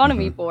and made fun of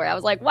me for it. I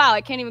was like, wow,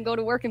 I can't even go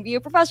to work and be a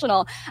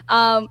professional.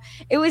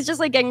 It was just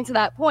like getting to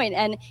that point.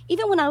 And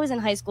even when I was in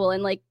high school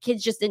and like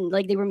kids just didn't,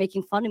 like, they were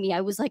making fun of me,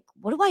 I was like,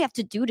 what do I have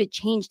to do to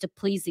change to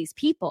please these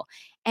people?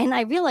 And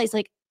I realized,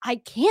 like, I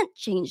can't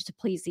change to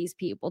please these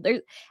people. They're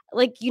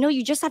like, you know,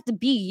 you just have to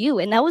be you.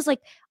 And that was like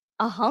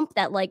a hump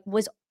that like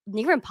was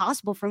near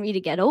impossible for me to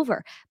get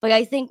over. But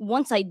I think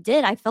once I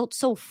did, I felt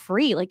so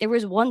free. Like, there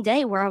was one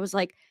day where I was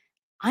like,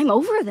 I'm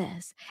over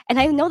this. And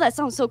I know that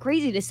sounds so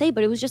crazy to say,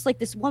 but it was just like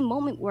this one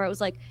moment where I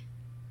was like,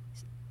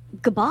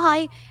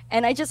 goodbye.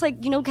 And I just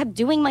like, kept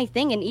doing my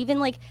thing. And even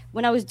like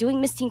when I was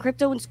doing Miss Teen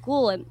Crypto in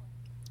school, and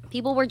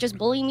people were just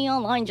bullying me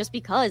online just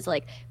because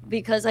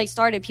I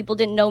started, people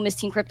didn't know Miss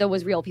Teen Crypto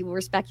was real. People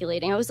were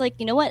speculating. I was like,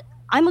 you know what?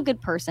 I'm a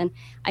good person.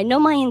 I know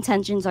my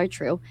intentions are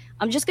true.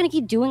 I'm just going to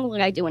keep doing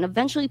what I do. And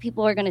eventually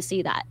people are going to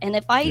see that. And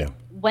if I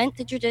went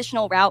the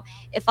traditional route,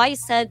 if I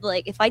said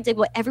if I did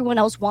what everyone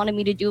else wanted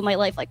me to do in my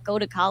life, like go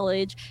to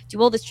college,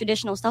 do all this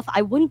traditional stuff,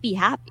 I wouldn't be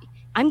happy.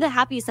 I'm the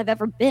happiest I've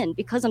ever been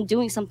because I'm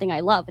doing something I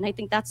love. And I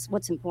think that's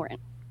what's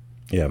important.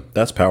 Yeah,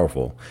 that's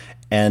powerful.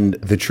 And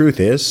the truth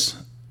is,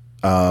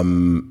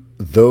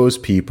 those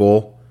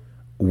people,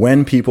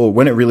 when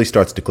it really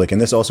starts to click,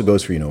 and this also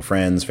goes for,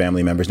 friends,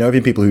 family members,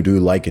 even people who do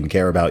like and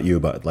care about you,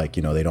 but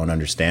they don't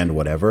understand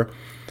whatever,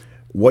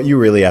 what you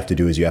really have to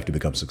do is you have to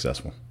become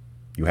successful.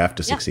 You have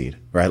to succeed,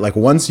 right? Like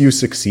once you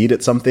succeed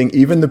at something,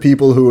 even the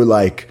people who were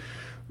like,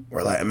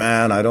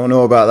 man, I don't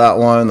know about that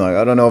one. Like,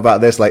 I don't know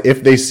about this. Like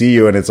if they see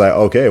you and it's like,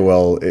 okay,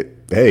 well,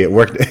 it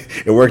worked,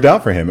 it worked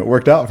out for him. It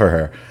worked out for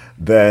her.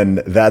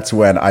 Then that's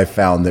when I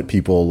found that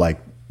people like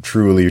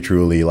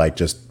truly like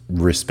just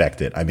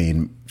respect it. I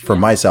mean, for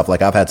myself,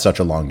 like I've had such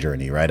a long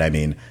journey, right? I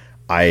mean,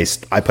 I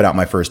put out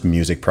my first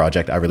music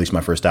project. I released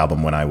my first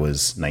album when I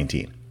was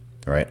 19,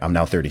 right? I'm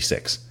now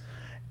 36.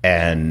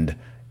 And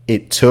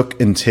it took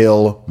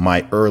until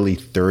my early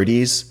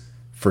 30s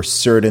for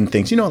certain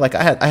things. Like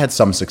I had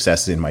some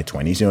success in my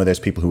 20s. There's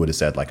people who would have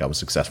said like I was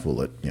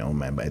successful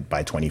at,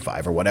 by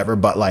 25 or whatever,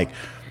 but like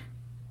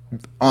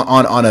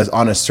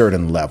on a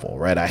certain level,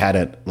 right? I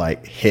hadn't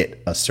like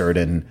hit a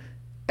certain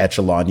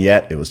echelon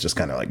yet. It was just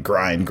kind of like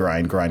grind.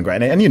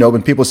 And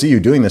when people see you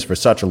doing this for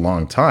such a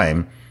long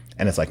time,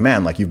 and it's like,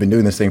 man, like you've been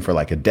doing this thing for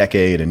like a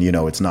decade, and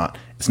it's not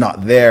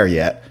there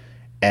yet.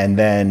 And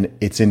then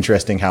it's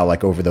interesting how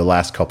like over the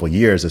last couple of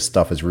years, this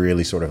stuff has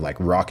really sort of like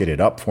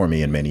rocketed up for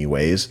me in many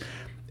ways.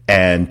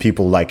 And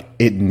people like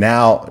it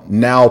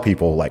now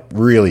people like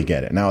really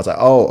get it. Now it's like,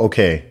 oh,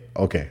 okay.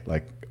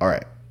 Like, all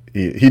right.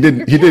 He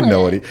did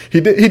know what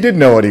he did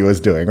know what he was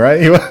doing,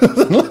 right? He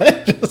wasn't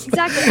like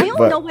exactly. I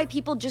don't know why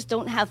people just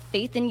don't have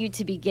faith in you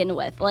to begin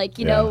with. Like,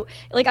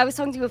 like I was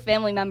talking to a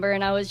family member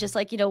and I was just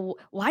like,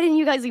 why didn't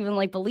you guys even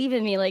like believe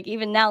in me? Like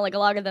even now, like a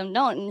lot of them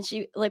don't. And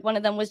she like one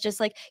of them was just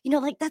like,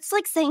 like that's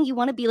like saying you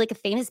want to be like a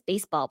famous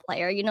baseball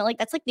player, like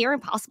that's like near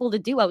impossible to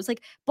do. I was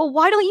like, but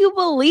why don't you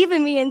believe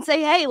in me and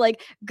say, hey,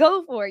 like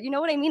go for it? You know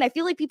what I mean? I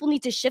feel like people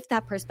need to shift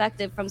that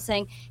perspective from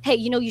saying, hey,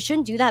 you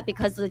shouldn't do that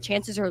because the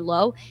chances are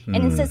low. And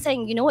instead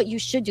saying, you know what, you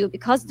should do it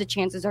because the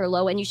chances are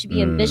low and you should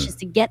be ambitious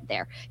to get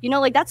there.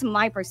 Like that's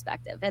my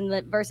perspective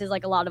and versus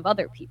like a lot of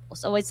other people.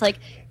 So it's like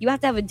you have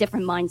to have a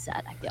different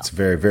mindset, I feel. It's a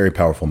very, very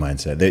powerful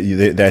mindset.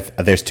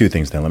 There's two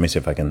things then. Let me see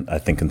if I can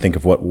think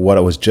of what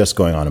was just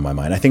going on in my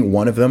mind. I think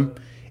one of them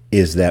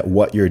is that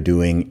what you're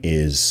doing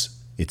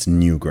it's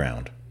new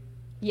ground.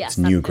 Yes. It's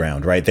new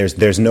ground, right?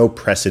 There's no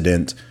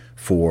precedent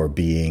for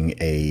being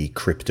a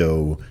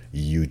crypto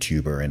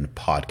YouTuber and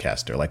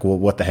podcaster. Like, well,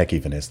 what the heck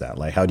even is that?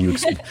 Like, how do you,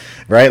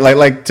 right?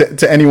 Like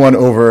to anyone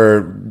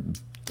over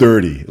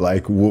 30,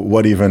 like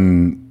what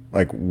even,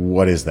 like,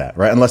 what is that?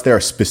 Right. Unless they are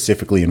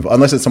specifically involved,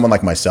 unless it's someone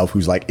like myself,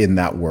 who's like in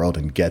that world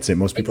and gets it.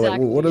 Most people are like,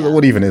 well,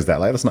 what even is that?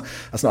 Like,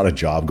 that's not a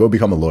job. Go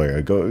become a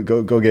lawyer, go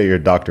get your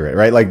doctorate.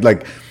 Right.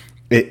 Like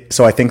it.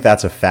 So I think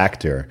that's a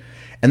factor.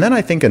 And then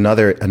I think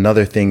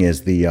another thing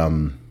is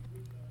the,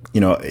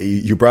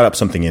 you brought up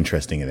something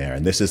interesting in there,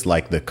 and this is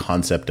like the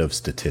concept of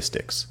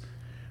statistics,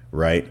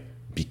 right?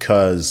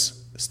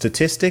 Because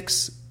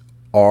statistics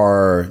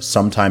are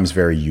sometimes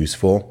very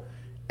useful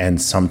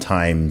and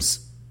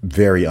sometimes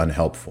very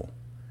unhelpful,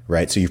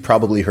 right? So you've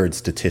probably heard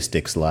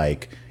statistics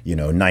like,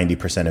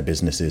 90% of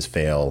businesses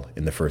fail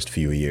in the first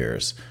few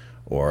years,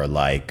 or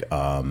like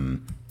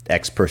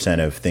X percent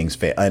of things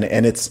fail.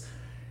 And it's,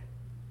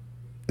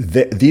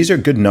 these are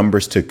good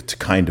numbers to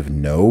kind of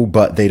know,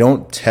 but they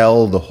don't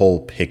tell the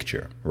whole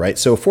picture, right?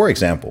 So for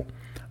example,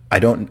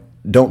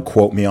 don't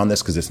quote me on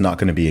this because it's not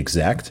going to be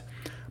exact,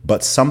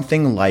 but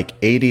something like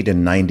 80 to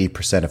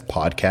 90% of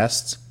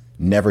podcasts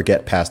never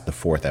get past the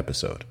 4th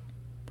episode.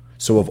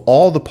 So of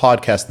all the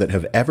podcasts that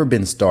have ever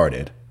been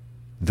started,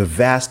 the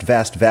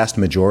vast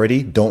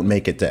majority don't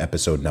make it to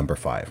episode number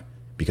 5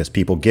 because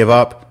people give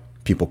up,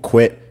 people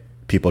quit,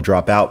 people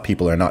drop out,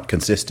 people are not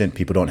consistent,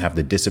 people don't have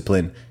the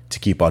discipline to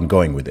keep on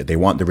going with it. They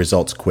want the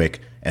results quick,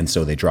 and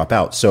so they drop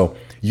out. So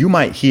someone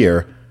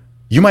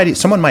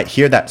might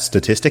hear that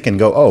statistic and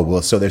go, oh,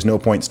 well, so there's no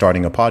point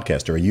starting a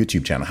podcast or a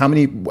YouTube channel. How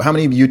many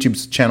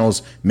YouTube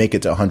channels make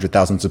it to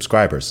 100,000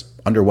 subscribers?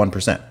 Under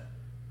 1%,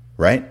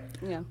 right?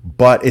 Yeah.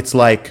 But it's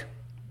like,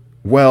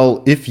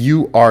 well, if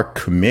you are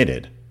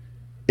committed,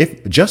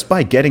 if just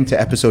by getting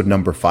to episode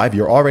number 5,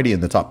 you're already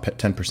in the top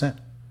 10%.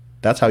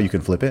 That's how you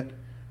can flip it,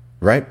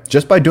 right?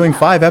 Just by doing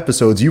 5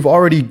 episodes, you've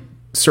already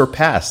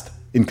surpassed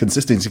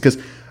inconsistency because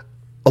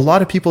a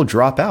lot of people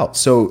drop out.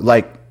 So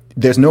like,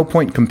 there's no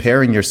point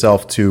comparing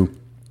yourself to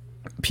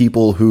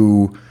people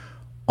who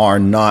are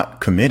not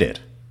committed,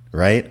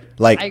 right?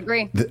 Like, I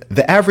agree.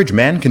 The average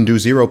man can do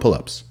 0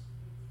 pull-ups.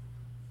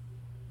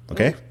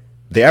 Okay?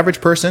 the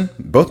average person,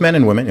 both men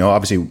and women,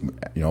 obviously,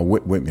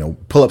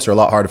 pull-ups are a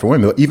lot harder for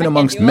women, but even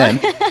amongst men,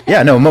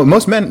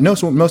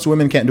 most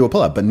women can't do a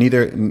pull-up, but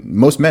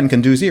most men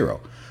can do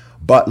 0.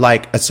 But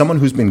like, as someone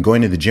who's been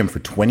going to the gym for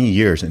 20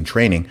 years and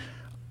training,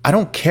 I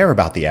don't care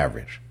about the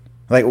average.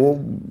 Like,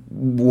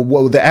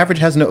 well, the average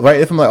has no,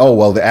 right? If I'm like, oh,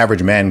 well, the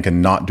average man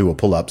can not do a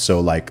pull-up, so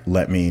like,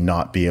 let me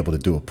not be able to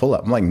do a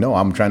pull-up. I'm like, no,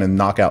 I'm trying to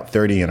knock out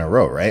 30 in a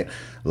row, right?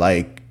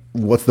 Like,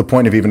 what's the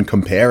point of even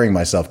comparing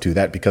myself to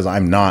that? Because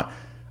I'm not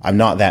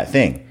that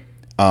thing.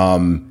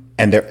 And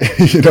there,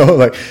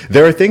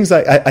 there are things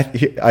I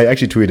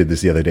actually tweeted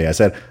this the other day.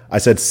 I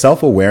said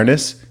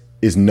self-awareness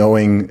is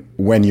knowing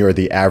when you're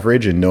the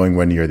average and knowing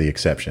when you're the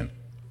exception.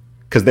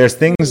 Because there's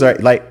things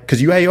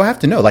because you have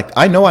to know, like,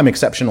 I know I'm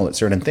exceptional at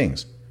certain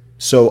things.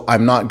 So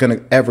I'm not going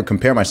to ever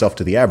compare myself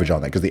to the average on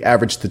that, because the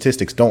average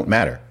statistics don't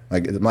matter.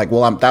 Like, I'm like,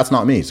 well, that's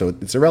not me. So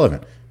it's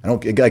irrelevant.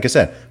 Like I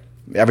said,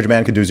 the average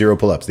man can do 0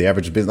 pull-ups. The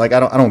average business, like, I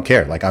don't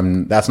care. Like,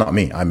 that's not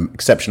me. I'm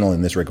exceptional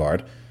in this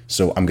regard.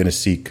 So I'm going to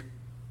seek,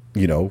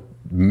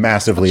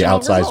 massively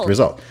outsized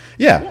result.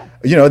 Yeah.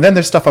 Then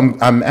there's stuff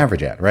I'm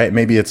average at, right?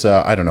 Maybe it's,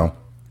 I don't know,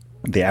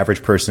 the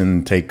average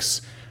person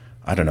takes,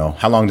 I don't know,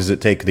 how long does it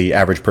take the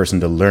average person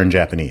to learn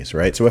Japanese,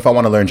 right? So if I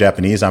want to learn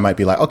Japanese, I might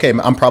be like, okay,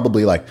 I'm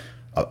probably like,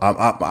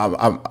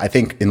 I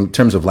think in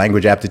terms of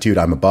language aptitude,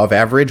 I'm above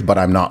average, but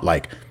I'm not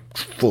like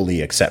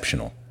fully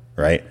exceptional,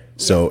 right?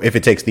 So if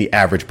it takes the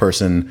average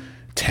person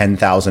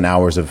 10,000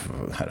 hours of,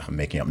 I'm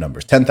making up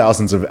numbers,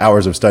 10,000 of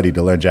hours of study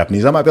to learn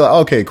Japanese, I might be like,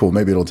 okay, cool,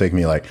 maybe it'll take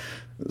me like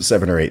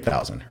 7,000 or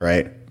 8,000,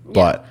 right? Yeah.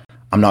 But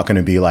I'm not going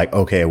to be like,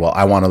 okay, well,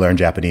 I want to learn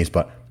Japanese,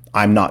 but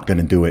I'm not going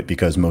to do it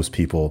because most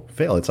people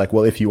fail. It's like,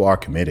 well, if you are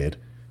committed,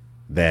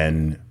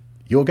 then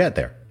you'll get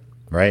there,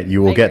 right?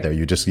 You will get there.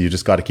 You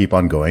just got to keep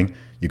on going.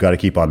 You got to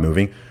keep on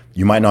moving.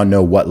 You might not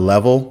know what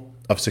level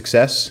of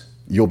success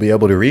you'll be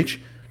able to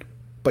reach,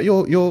 but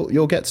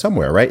you'll get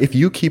somewhere, right? If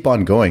you keep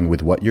on going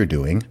with what you're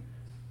doing,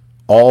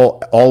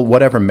 all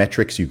whatever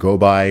metrics you go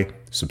by,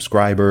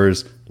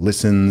 subscribers,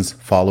 listens,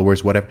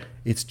 followers, whatever,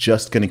 it's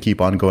just going to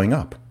keep on going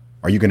up.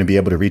 Are you going to be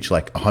able to reach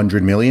like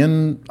 100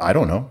 million? I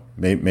don't know.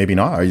 Maybe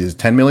not. Are you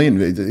 10 million?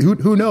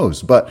 Who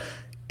knows? But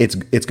it's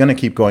going to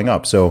keep going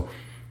up. So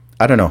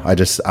I don't know.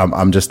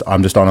 I'm just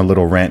on a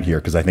little rant here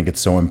because I think it's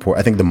so important.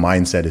 I think the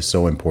mindset is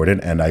so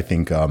important, and I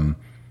think I'm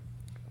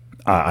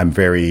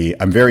very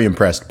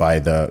impressed by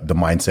the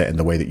mindset and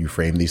the way that you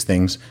frame these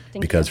things.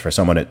 Because for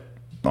someone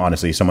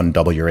someone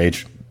double your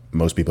age,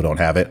 most people don't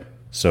have it.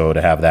 So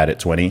to have that at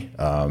 20,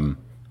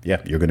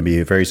 you're going to be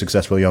a very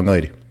successful young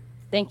lady.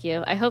 Thank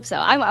you. I hope so.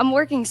 I'm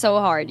working so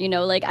hard,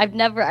 like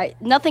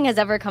nothing has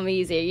ever come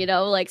easy,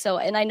 so,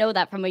 and I know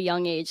that from a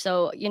young age.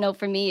 So,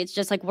 for me, it's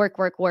just like work.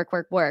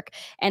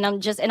 And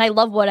and I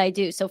love what I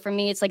do. So for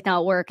me, it's like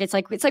not work. It's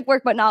like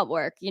work, but not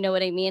work. You know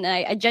what I mean?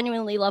 And I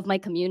genuinely love my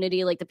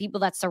community, like the people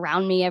that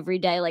surround me every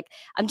day. Like,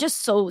 I'm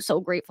just so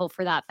grateful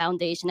for that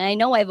foundation. And I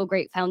know I have a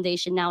great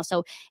foundation now.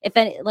 So if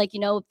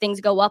things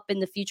go up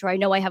in the future, I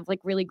know I have like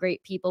really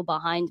great people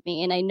behind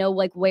me, and I know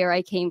like where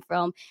I came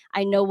from.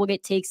 I know what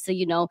it takes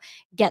to,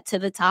 get to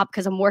the top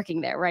because I'm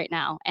working there right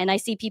now. And I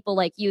see people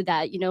like you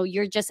that,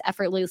 you're just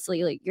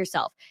effortlessly like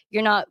yourself.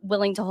 You're not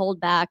willing to hold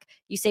back.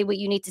 You say what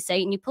you need to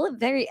say and you pull it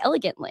very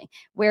elegantly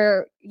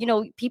where,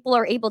 people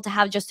are able to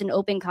have just an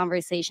open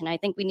conversation. I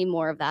think we need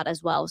more of that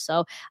as well.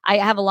 So I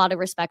have a lot of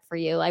respect for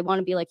you. I want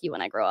to be like you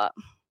when I grow up.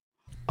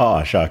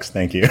 Oh, shucks.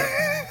 Thank you.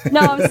 No,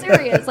 I'm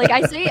serious. Like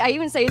I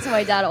even say it to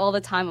my dad all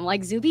the time. I'm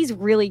like, Zuby's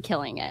really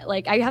killing it.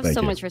 Like I have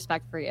so much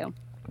respect for you.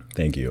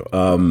 Thank you.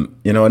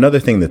 Another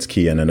thing that's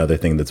key and another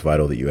thing that's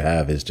vital that you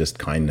have is just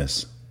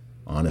kindness.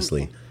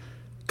 Honestly,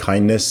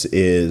 kindness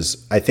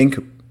is, I think,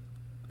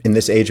 in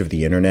this age of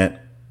the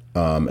internet,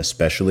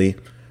 especially,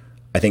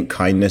 I think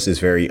kindness is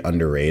very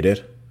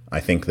underrated. I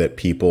think that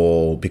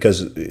people,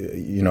 because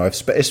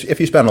if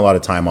you spend a lot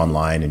of time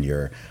online and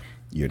you're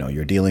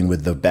dealing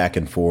with the back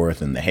and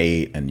forth and the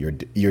hate, and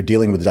you're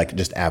dealing with like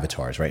just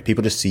avatars, right?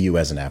 People just see you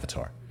as an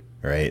avatar,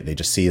 right? They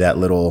just see that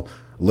little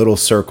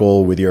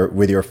circle with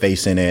your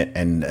face in it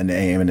and a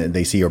name, and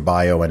they see your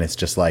bio, and it's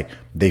just like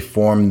they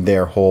form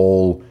their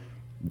whole,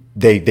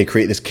 they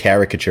create this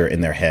caricature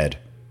in their head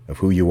of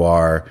who you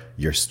are,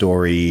 your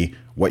story,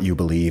 what you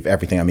believe,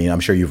 everything. I mean, I'm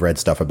sure you've learned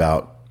stuff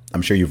about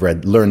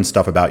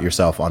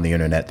yourself on the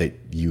internet that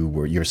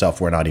you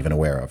yourself were not even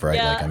aware of, right?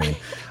 Yeah. Like, I mean,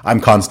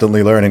 I'm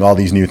constantly learning all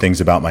these new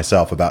things about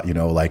myself, about,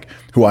 like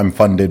who I'm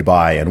funded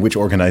by and which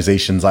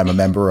organizations I'm a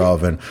member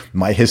of and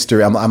my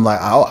history. I'm like,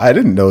 oh, I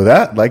didn't know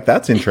that. Like,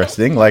 that's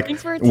interesting. Like,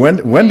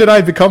 when did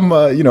I become,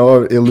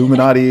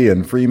 Illuminati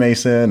and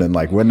Freemason? And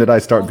like, when did I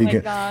start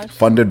being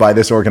funded by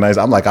this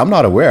organization? I'm like, I'm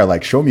not aware.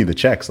 Like, show me the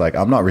checks. Like,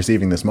 I'm not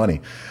receiving this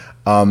money.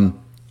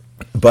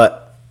 But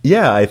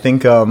yeah, I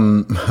think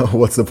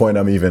what's the point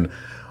I'm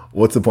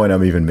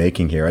even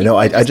making here? I know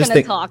I just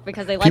think talk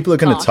because they people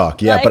like are going to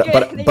talk. Yeah,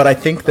 like, but I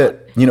think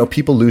that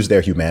people lose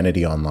their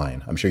humanity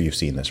online. I'm sure you've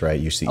seen this, right?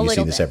 You see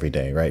this every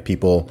day, right?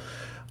 People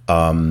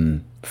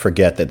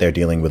forget that they're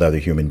dealing with other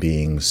human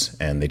beings,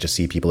 and they just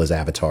see people as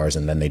avatars,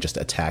 and then they just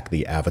attack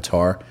the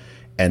avatar.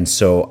 And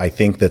so I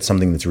think that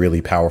something that's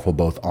really powerful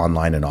both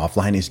online and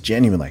offline is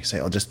genuinely, like,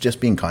 say,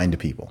 just being kind to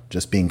people,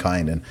 just being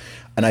kind.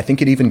 And I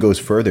think it even goes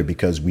further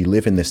because we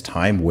live in this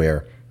time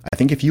where I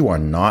think if you are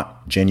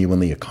not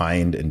genuinely a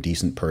kind and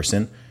decent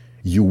person,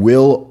 you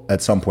will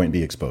at some point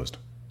be exposed.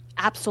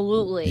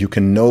 Absolutely. You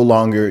can no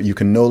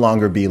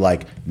longer be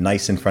like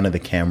nice in front of the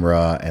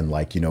camera and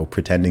like, you know,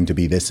 pretending to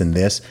be this and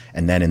this.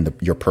 And then in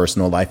your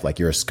personal life, like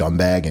you're a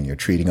scumbag and you're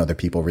treating other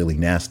people really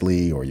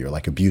nastily or you're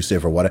like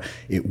abusive or whatever.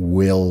 It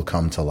will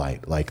come to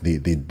light. Like the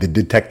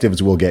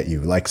detectives will get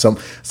you, like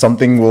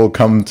something will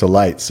come to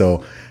light.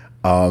 So,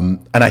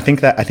 and I think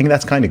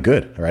that's kind of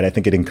good, right? I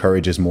think it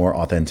encourages more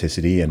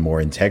authenticity and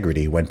more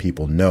integrity when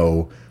people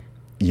know,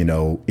 you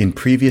know, in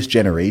previous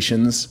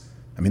generations,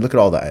 I mean, look at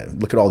all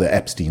the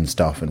Epstein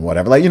stuff and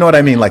whatever. Like, you know what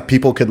I mean? Like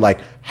people could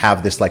like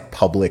have this like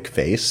public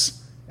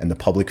face, and the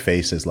public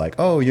face is like,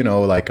 oh, you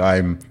know, like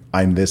I'm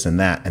this and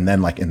that. And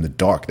then like in the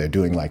dark, they're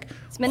doing like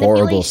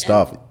horrible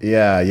stuff.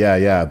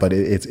 Yeah. But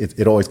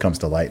it always comes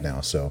to light now.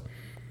 So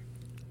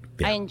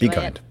yeah, I enjoy be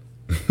kind. it.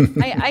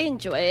 I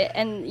enjoy it,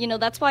 and you know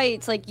that's why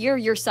it's like you're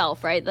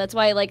yourself, right? That's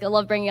why like I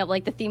love bringing up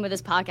like the theme of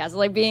this podcast,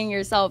 like being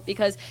yourself,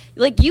 because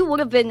like you would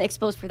have been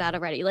exposed for that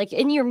already. Like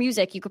in your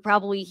music, you could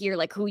probably hear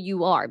like who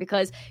you are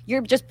because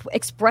you're just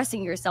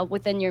expressing yourself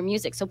within your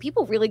music. So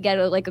people really get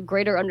a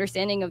greater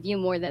understanding of you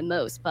more than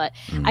most. But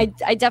I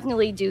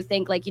definitely do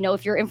think like, you know,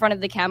 if you're in front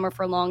of the camera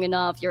for long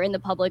enough, you're in the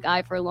public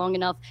eye for long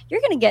enough,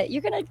 people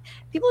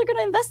are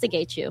gonna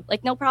investigate you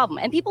like no problem,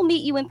 and people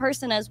meet you in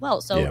person as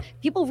well. So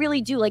people really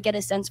do like get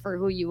a sense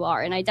for who you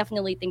are, and I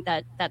definitely think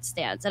that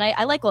stands, and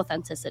I like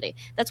authenticity.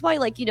 That's why,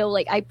 like, you know,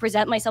 like I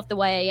present myself the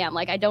way I am.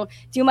 Like I don't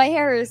do my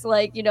hair is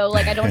like, you know,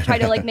 like I don't try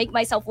to like make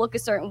myself look a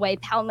certain way,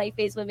 pound my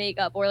face with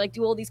makeup, or like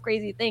do all these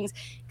crazy things,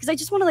 because I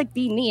just want to like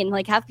be me and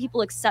like have people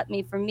accept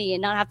me for me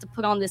and not have to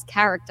put on this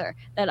character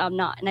that I'm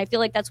not. And I feel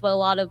like that's what a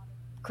lot of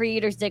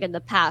creators did in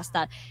the past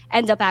that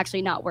end up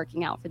actually not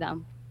working out for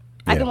them.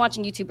 I've been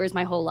watching YouTubers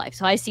my whole life,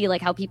 so I see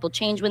like how people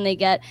change when they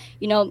get,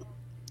 you know,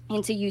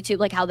 into YouTube,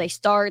 like how they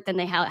start, then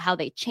how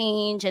they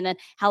change, and then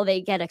how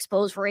they get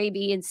exposed for A,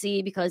 B, and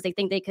C because they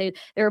think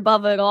they're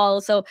above it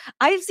all. So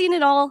I've seen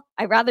it all.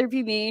 I'd rather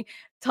be me,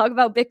 talk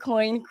about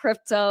Bitcoin,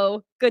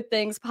 crypto, good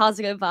things,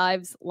 positive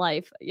vibes,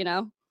 life, you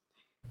know?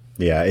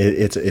 Yeah,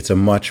 it's a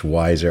much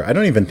wiser. I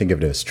don't even think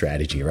of it as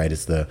strategy, right?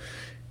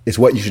 It's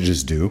what you should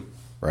just do,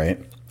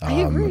 right? I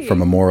agree.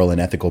 From a moral and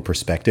ethical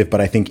perspective.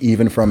 But I think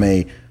even from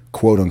a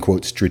quote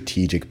unquote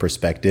strategic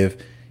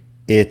perspective,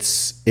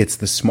 it's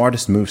the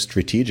smartest move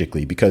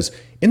strategically, because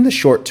in the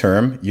short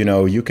term, you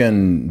know, you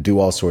can do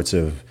all sorts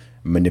of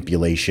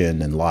manipulation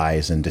and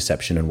lies and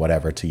deception and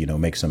whatever to, you know,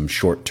 make some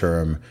short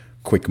term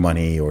quick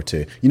money, or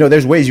to, you know,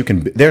 there's ways you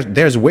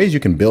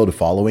can build a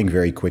following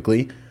very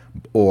quickly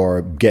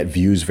or get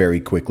views very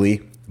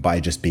quickly by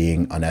just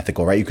being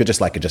unethical, right? You could just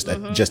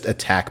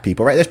attack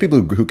people, right? There's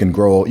people who can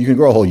grow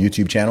a whole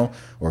YouTube channel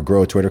or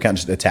grow a Twitter account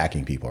just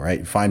attacking people,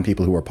 right? Find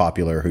people who are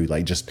popular who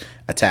like just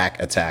attack,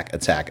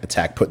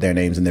 put their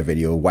names in their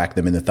video, whack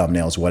them in the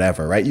thumbnails,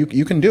 whatever, right?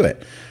 You can do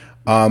it.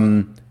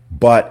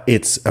 But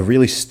it's a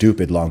really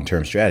stupid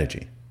long-term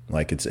strategy.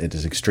 Like it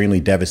is extremely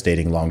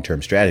devastating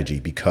long-term strategy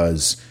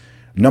because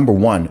number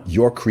one,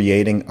 you're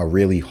creating a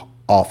really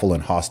awful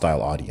and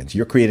hostile audience.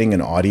 You're creating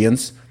an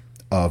audience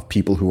of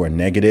people who are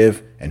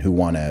negative and who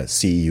want to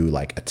see you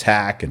like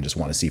attack and just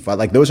want to see fight.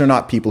 Like those are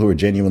not people who are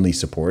genuinely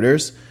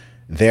supporters.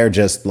 They're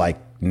just like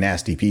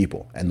nasty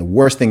people. And the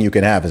worst thing you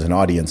can have is an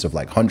audience of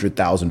like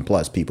 100,000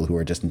 plus people who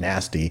are just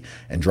nasty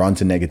and drawn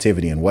to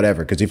negativity and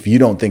whatever. Because if you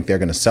don't think they're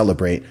going to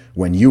celebrate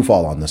when you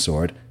fall on the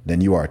sword,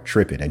 then you are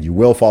tripping, and you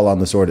will fall on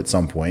the sword at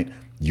some point.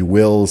 You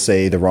will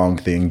say the wrong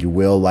thing. You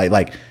will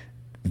like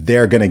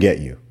they're going to get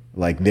you.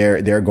 Like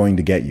they're going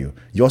to get you.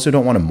 You also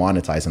don't want to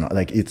monetize, and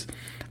like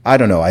I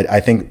don't know.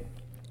 I think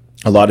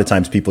a lot of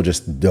times people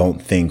just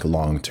don't think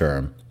long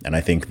term. And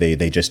I think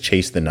they just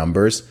chase the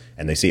numbers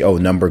and they see, oh,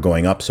 number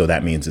going up, so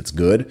that means it's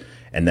good.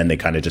 And then they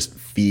kind of just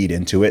feed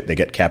into it. They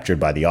get captured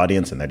by the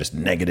audience and they're just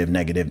negative,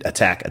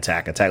 attack.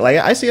 Like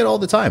I see it all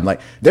the time.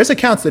 Like there's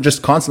accounts that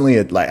just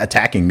constantly like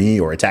attacking me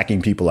or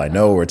attacking people I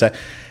know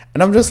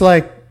and I'm just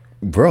like,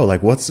 bro,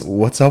 like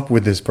what's up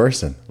with this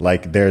person?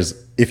 Like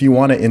if you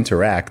want to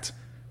interact,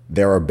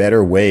 there are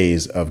better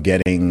ways of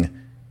getting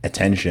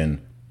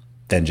attention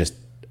than just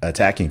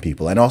attacking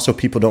people. And also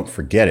people don't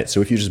forget it.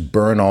 So if you just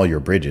burn all your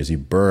bridges,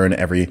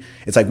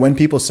 it's like when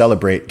people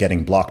celebrate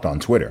getting blocked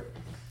on Twitter.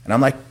 And I'm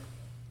like,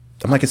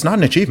 it's not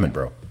an achievement,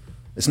 bro.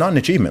 It's not an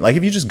achievement. Like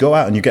if you just go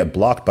out and you get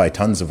blocked by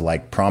tons of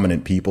like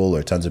prominent people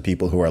or tons of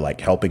people who are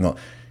like helping,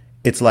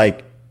 it's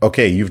like,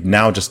 okay, you've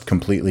now just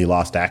completely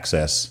lost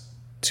access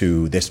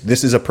to this.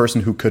 This is a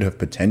person who could have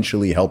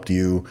potentially helped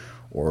you,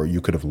 or you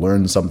could have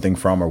learned something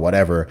from, or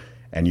whatever.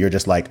 And you're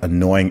just like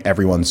annoying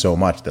everyone so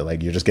much that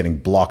like you're just getting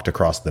blocked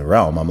across the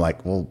realm. I'm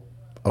like, well,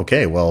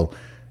 okay, well,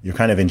 you're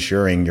kind of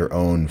ensuring your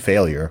own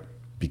failure,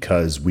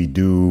 because we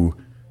do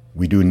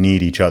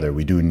need each other.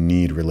 We do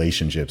need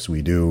relationships.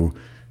 We do,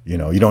 you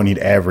know, you don't need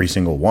every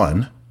single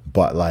one,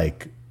 but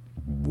like,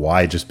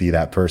 why just be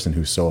that person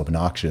who's so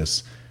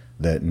obnoxious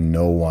that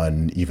no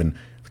one even,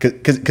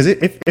 because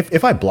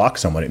if I block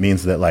someone, it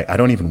means that like I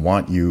don't even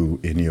want you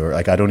in your,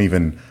 like I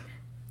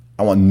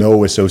want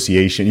no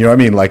association. You know what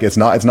I mean? Like it's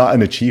not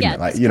an achievement.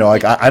 Yeah, like, you know,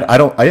 like I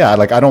don't, yeah,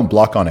 like I don't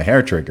block on a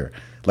hair trigger.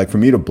 Like for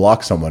me to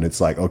block someone,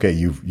 it's like, okay,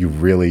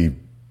 you've really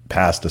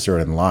passed a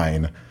certain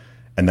line.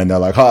 And then they're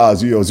like,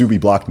 Zuby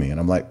blocked me. And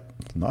I'm like,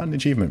 it's not an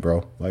achievement,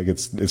 bro. Like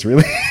it's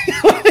really,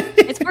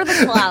 it's for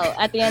the clout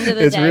at the end of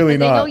the it's day. really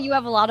They not. know you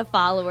have a lot of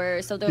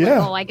followers. So they're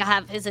like, oh, I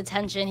have his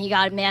attention. He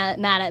got mad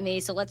at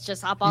me. So let's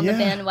just hop on the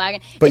bandwagon.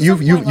 But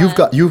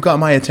It's you've got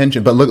my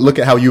attention. But look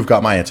at how you've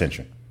got my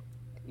attention.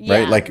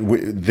 Yeah. Right, like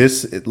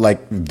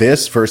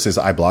this versus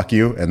I block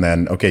you, and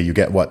then okay, you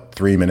get what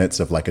 3 minutes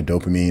of like a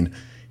dopamine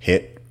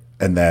hit,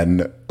 and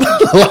then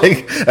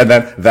and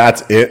then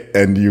that's it,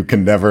 and you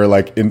can never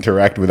like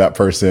interact with that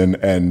person,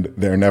 and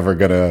they're never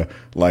gonna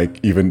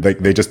like even they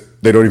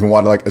don't even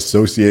want to like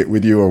associate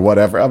with you or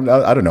whatever.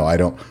 I don't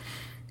know.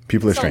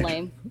 People are strange.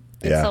 Lame.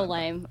 It's so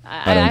lame.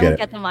 I don't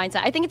get the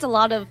mindset. I think it's a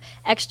lot of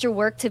extra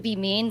work to be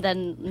mean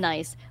than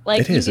nice.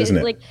 Like it is, isn't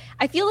it? Like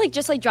I feel like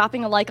just like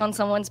dropping a like on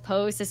someone's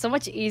post is so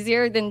much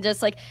easier than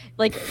just like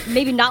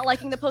maybe not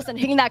liking the post and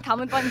hitting that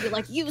comment button and be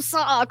like, you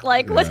suck.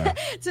 Like what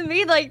to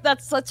me, like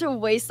that's such a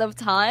waste of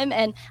time.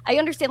 And I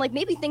understand like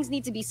maybe things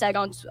need to be said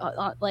on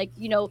like,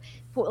 you know,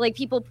 like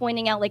people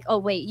pointing out like, oh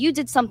wait, you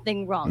did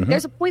something wrong. Mm-hmm.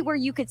 There's a point where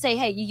you could say,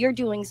 hey, you're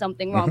doing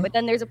something wrong. But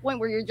then there's a point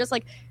where you're just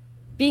like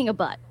being a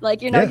butt,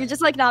 like, you know, you're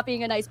just like not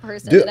being a nice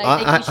person. Dude, and I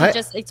think you should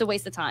just, it's a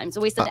waste of time. It's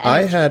a waste of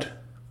energy.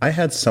 I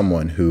had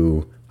someone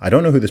who, I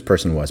don't know who this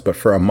person was, but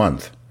for a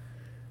month,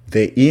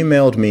 they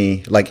emailed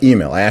me, like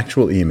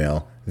actual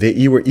email.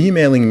 They were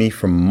emailing me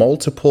from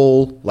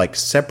multiple, like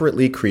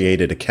separately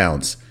created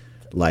accounts,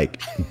 like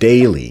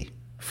daily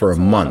for a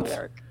month.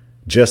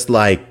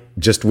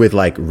 Just with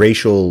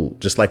racial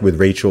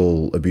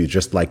abuse,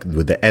 just like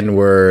with the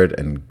N-word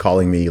and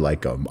calling me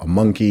like a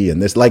monkey and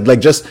this,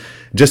 like just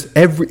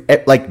every,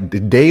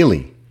 like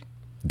daily,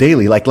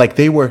 like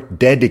they were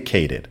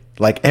dedicated,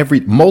 like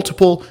every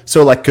multiple.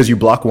 So like, cause you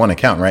block one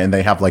account, right? And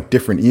they have like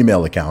different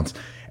email accounts.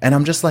 And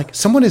I'm just like,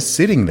 someone is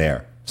sitting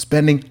there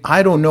spending,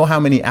 I don't know how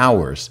many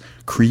hours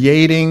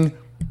creating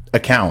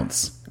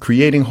accounts,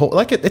 creating whole,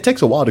 like it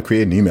takes a while to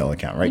create an email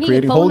account, right?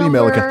 Creating a whole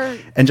email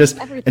account and just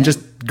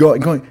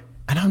going.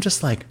 And I'm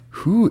just like,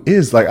 who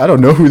is, like, I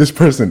don't know who this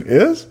person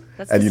is.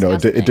 That's and, you know,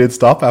 disgusting. it did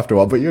stop after a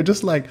while, but you're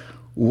just like,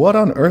 what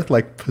on earth?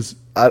 Like,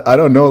 I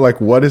don't know,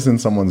 like, what is in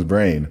someone's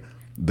brain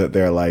that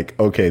they're like,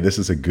 okay, this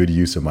is a good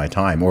use of my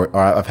time. Or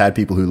I've had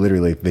people who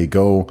literally, they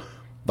go,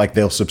 like,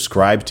 they'll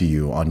subscribe to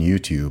you on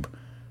YouTube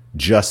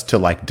just to,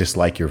 like,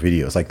 dislike your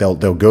videos. Like, they'll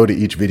go to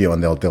each video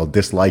and they'll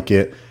dislike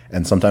it.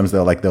 And sometimes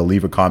they'll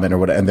leave a comment or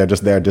whatever, and they're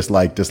just there,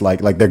 dislike.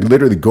 Like, they're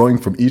literally going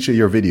from each of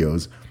your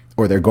videos,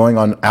 or they're going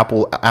on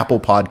Apple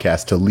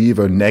Podcasts to leave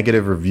a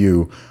negative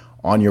review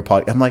on your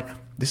podcast. I'm like,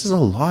 this is a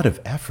lot of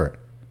effort.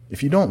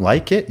 If you don't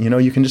like it, you know,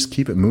 you can just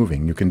keep it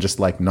moving. You can just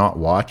like not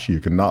watch. You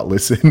can not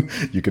listen.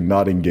 You can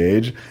not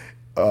engage.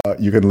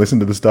 You can listen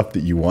to the stuff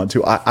that you want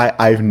to.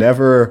 I've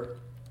never,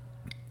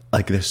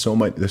 like, there's so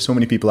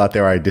many people out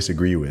there I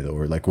disagree with,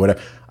 or like whatever.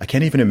 I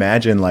can't even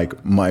imagine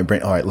like my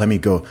brain. All right, let me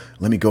go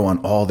on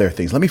all their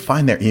things. Let me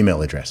find their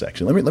email address.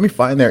 Actually, let me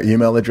find their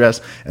email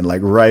address and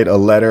like write a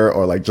letter,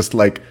 or like just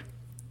like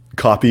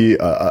copy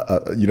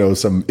you know,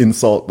 some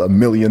insult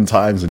 1,000,000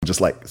 times and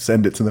just like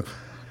send it to them.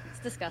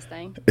 It's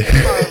disgusting. It's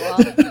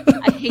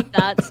horrible. I hate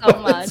that so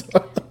much.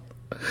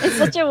 It's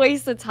such a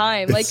waste of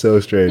time. It's like, so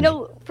strange. You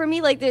know, for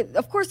me, like,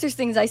 of course, there's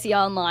things I see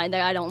online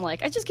that I don't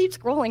like. I just keep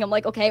scrolling. I'm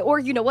like, okay. Or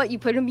you know what? You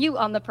put a mute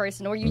on the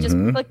person, or you just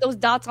click those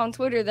dots on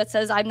Twitter that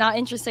says, I'm not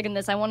interested in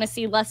this. I want to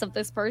see less of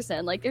this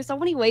person. Like, there's so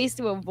many ways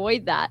to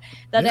avoid that.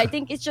 I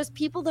think it's just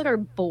people that are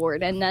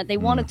bored and that they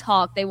want to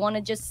talk. They want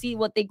to just see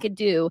what they could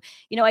do.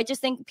 You know, I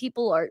just think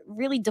people are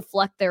really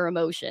deflect their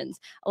emotions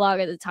a lot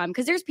of the time,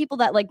 because there's people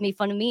that like made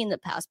fun of me in the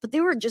past, but they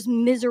were just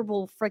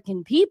miserable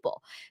freaking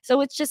people.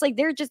 So it's just like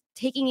they're just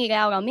taking it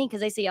out on me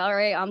because they say, all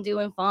right, I'm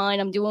doing fine,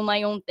 I'm doing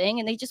my own thing,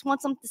 and they just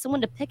want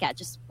someone to pick at.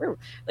 Just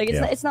like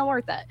it's not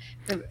worth that.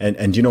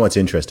 And you know what's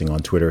interesting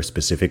on Twitter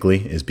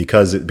specifically is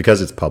because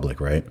it's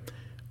public, right?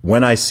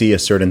 When I see a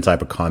certain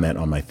type of comment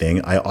on my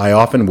thing, I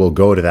often will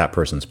go to that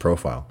person's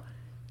profile,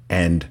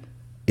 and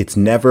it's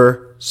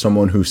never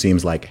someone who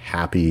seems like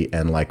happy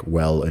and like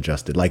well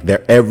adjusted. Like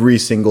they're every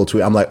single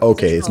tweet, I'm like,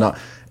 okay, it's not.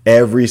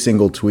 Every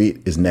single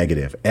tweet is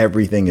negative.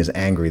 Everything is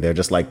angry. They're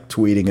just like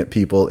tweeting at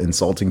people,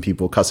 insulting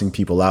people, cussing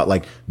people out,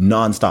 like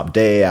nonstop,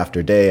 day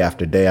after day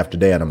after day after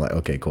day. And I'm like,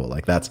 okay, cool.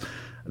 Like that's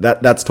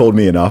told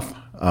me enough.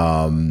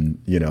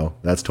 You know,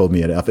 that's told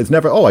me enough. It's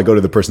never, I go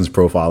to the person's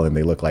profile and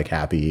they look like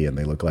happy and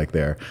they look like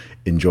they're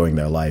enjoying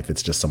their life.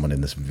 It's just someone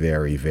in this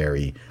very,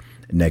 very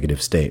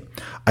negative state.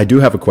 I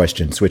do have a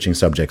question, switching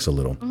subjects a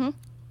little.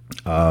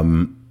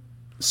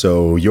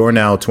 So you're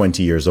now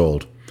 20 years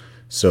old.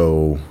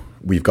 So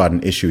we've got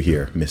an issue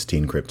here, Miss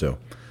Teen Crypto.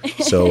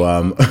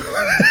 So,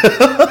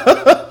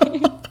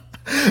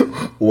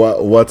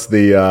 what's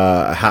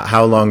the,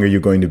 how long are you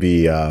going to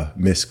be,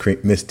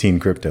 Miss Teen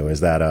Crypto?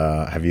 Is that,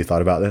 have you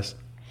thought about this?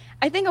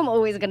 I think I'm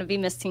always going to be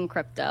Miss Teen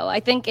Crypto. I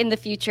think in the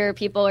future,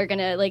 people are going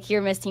to like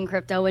hear Miss Teen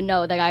Crypto and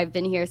know that I've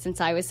been here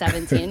since I was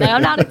 17. Now,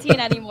 I'm not a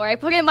teen anymore. I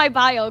put it in my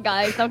bio,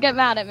 guys. Don't get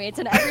mad at me. It's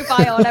in every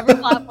bio on every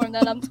platform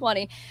that I'm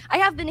 20. I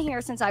have been here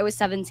since I was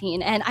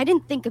 17, and I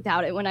didn't think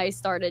about it when I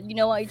started. You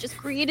know, I just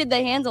created the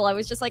handle. I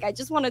was just like, I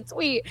just want to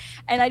tweet,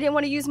 and I didn't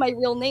want to use my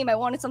real name. I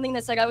wanted something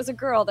that's like I was a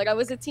girl, like I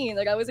was a teen,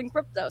 like I was in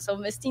crypto. So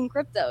Miss Teen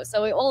Crypto.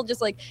 So it all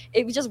just like,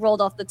 it just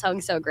rolled off the tongue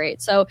so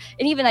great. So,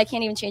 and even I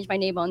can't even change my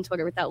name on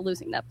Twitter without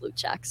losing that blue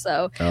check.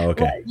 So,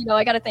 you know,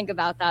 I got to think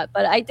about that.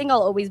 But I think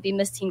I'll always be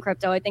Miss Teen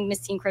Crypto. I think Miss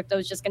Teen Crypto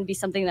is just going to be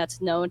something that's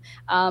known.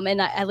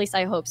 And at least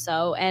I hope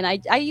so. And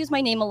I use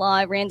my name a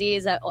lot. Randy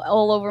is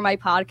all over my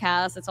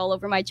podcast. It's all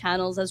over my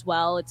channels as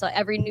well. It's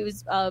every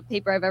news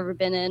paper I've ever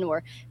been in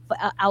or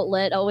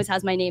outlet always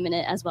has my name in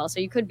it as well. So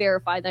you could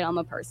verify that I'm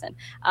a person.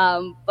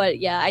 But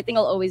yeah, I think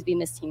I'll always be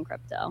Miss Teen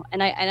Crypto.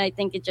 And I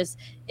think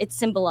it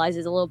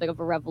symbolizes a little bit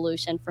of a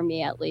revolution for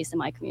me, at least in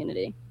my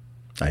community.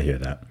 I hear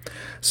that.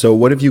 So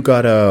what have you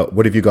got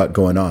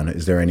going on?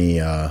 Is there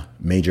any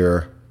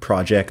major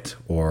project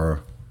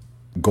or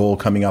goal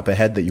coming up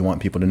ahead that you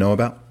want people to know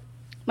about?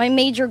 My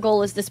major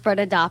goal is to spread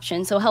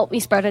adoption. So help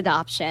me spread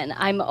adoption.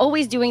 I'm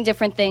always doing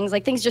different things.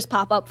 Like things just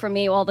pop up for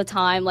me all the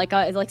time. Like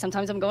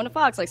sometimes I'm going to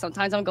Fox. Like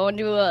sometimes I'm going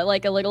to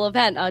a little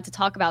event to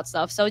talk about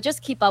stuff. So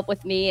just keep up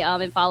with me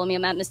and follow me.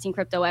 I'm at Miss Teen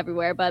Crypto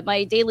everywhere. But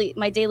my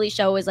daily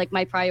show is like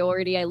my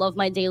priority. I love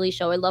my daily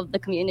show. I love the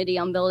community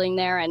I'm building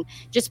there and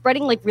just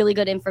spreading like really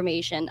good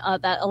information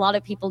that a lot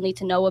of people need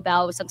to know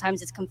about.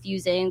 Sometimes it's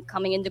confusing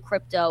coming into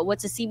crypto.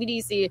 What's a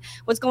CBDC?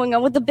 What's going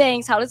on with the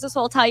banks? How does this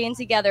all tie in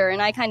together?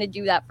 And I kind of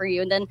do that for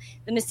you. And then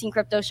the Miss Teen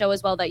Crypto show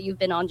as well that you've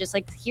been on, just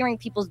like hearing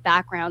people's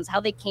backgrounds, how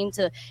they came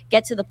to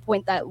get to the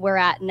point that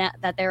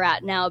they're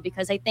at now.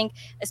 Because I think,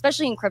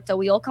 especially in crypto,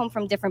 we all come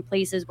from different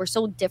places. We're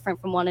so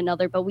different from one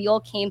another, but we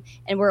all came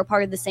and we're a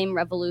part of the same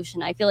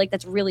revolution. I feel like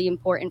that's really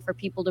important for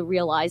people to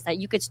realize that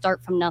you could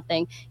start from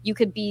nothing. You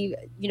could be,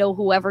 you know,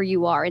 whoever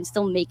you are and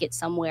still make it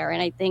somewhere.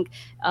 And I think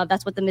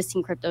that's what the Miss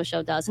Teen Crypto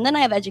show does. And then I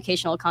have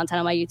educational content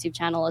on my YouTube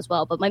channel as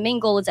well. But my main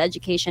goal is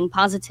education,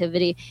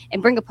 positivity,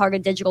 and bring a part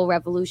of digital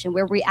revolution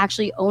where we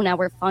actually own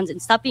our funds and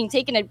stop being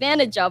taken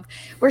advantage of.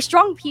 We're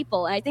strong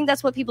people, and I think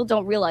that's what people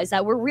don't realize,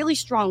 that we're really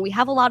strong. We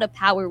have a lot of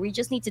power. We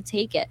just need to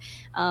take it.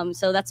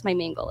 So that's my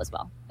main goal as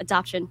well.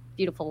 Adoption,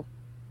 beautiful,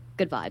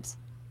 good vibes.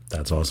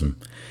 That's awesome.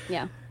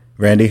 Yeah.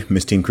 Randy,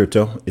 Miss Teen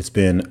Crypto, it's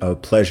been a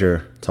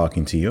pleasure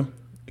talking to you.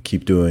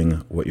 Keep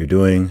doing what you're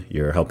doing.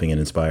 You're helping and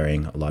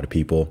inspiring a lot of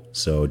people.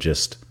 So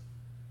just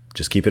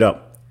keep it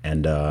up,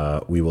 and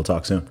we will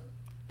talk soon.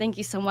 Thank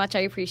you so much. I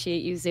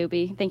appreciate you,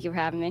 Zuby. Thank you for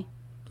having me.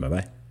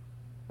 Bye-bye.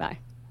 Bye.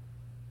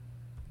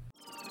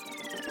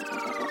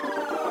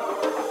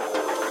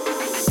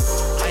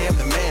 I am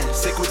the man,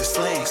 sick with the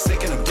slang,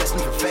 sick and I'm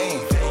destined for fame.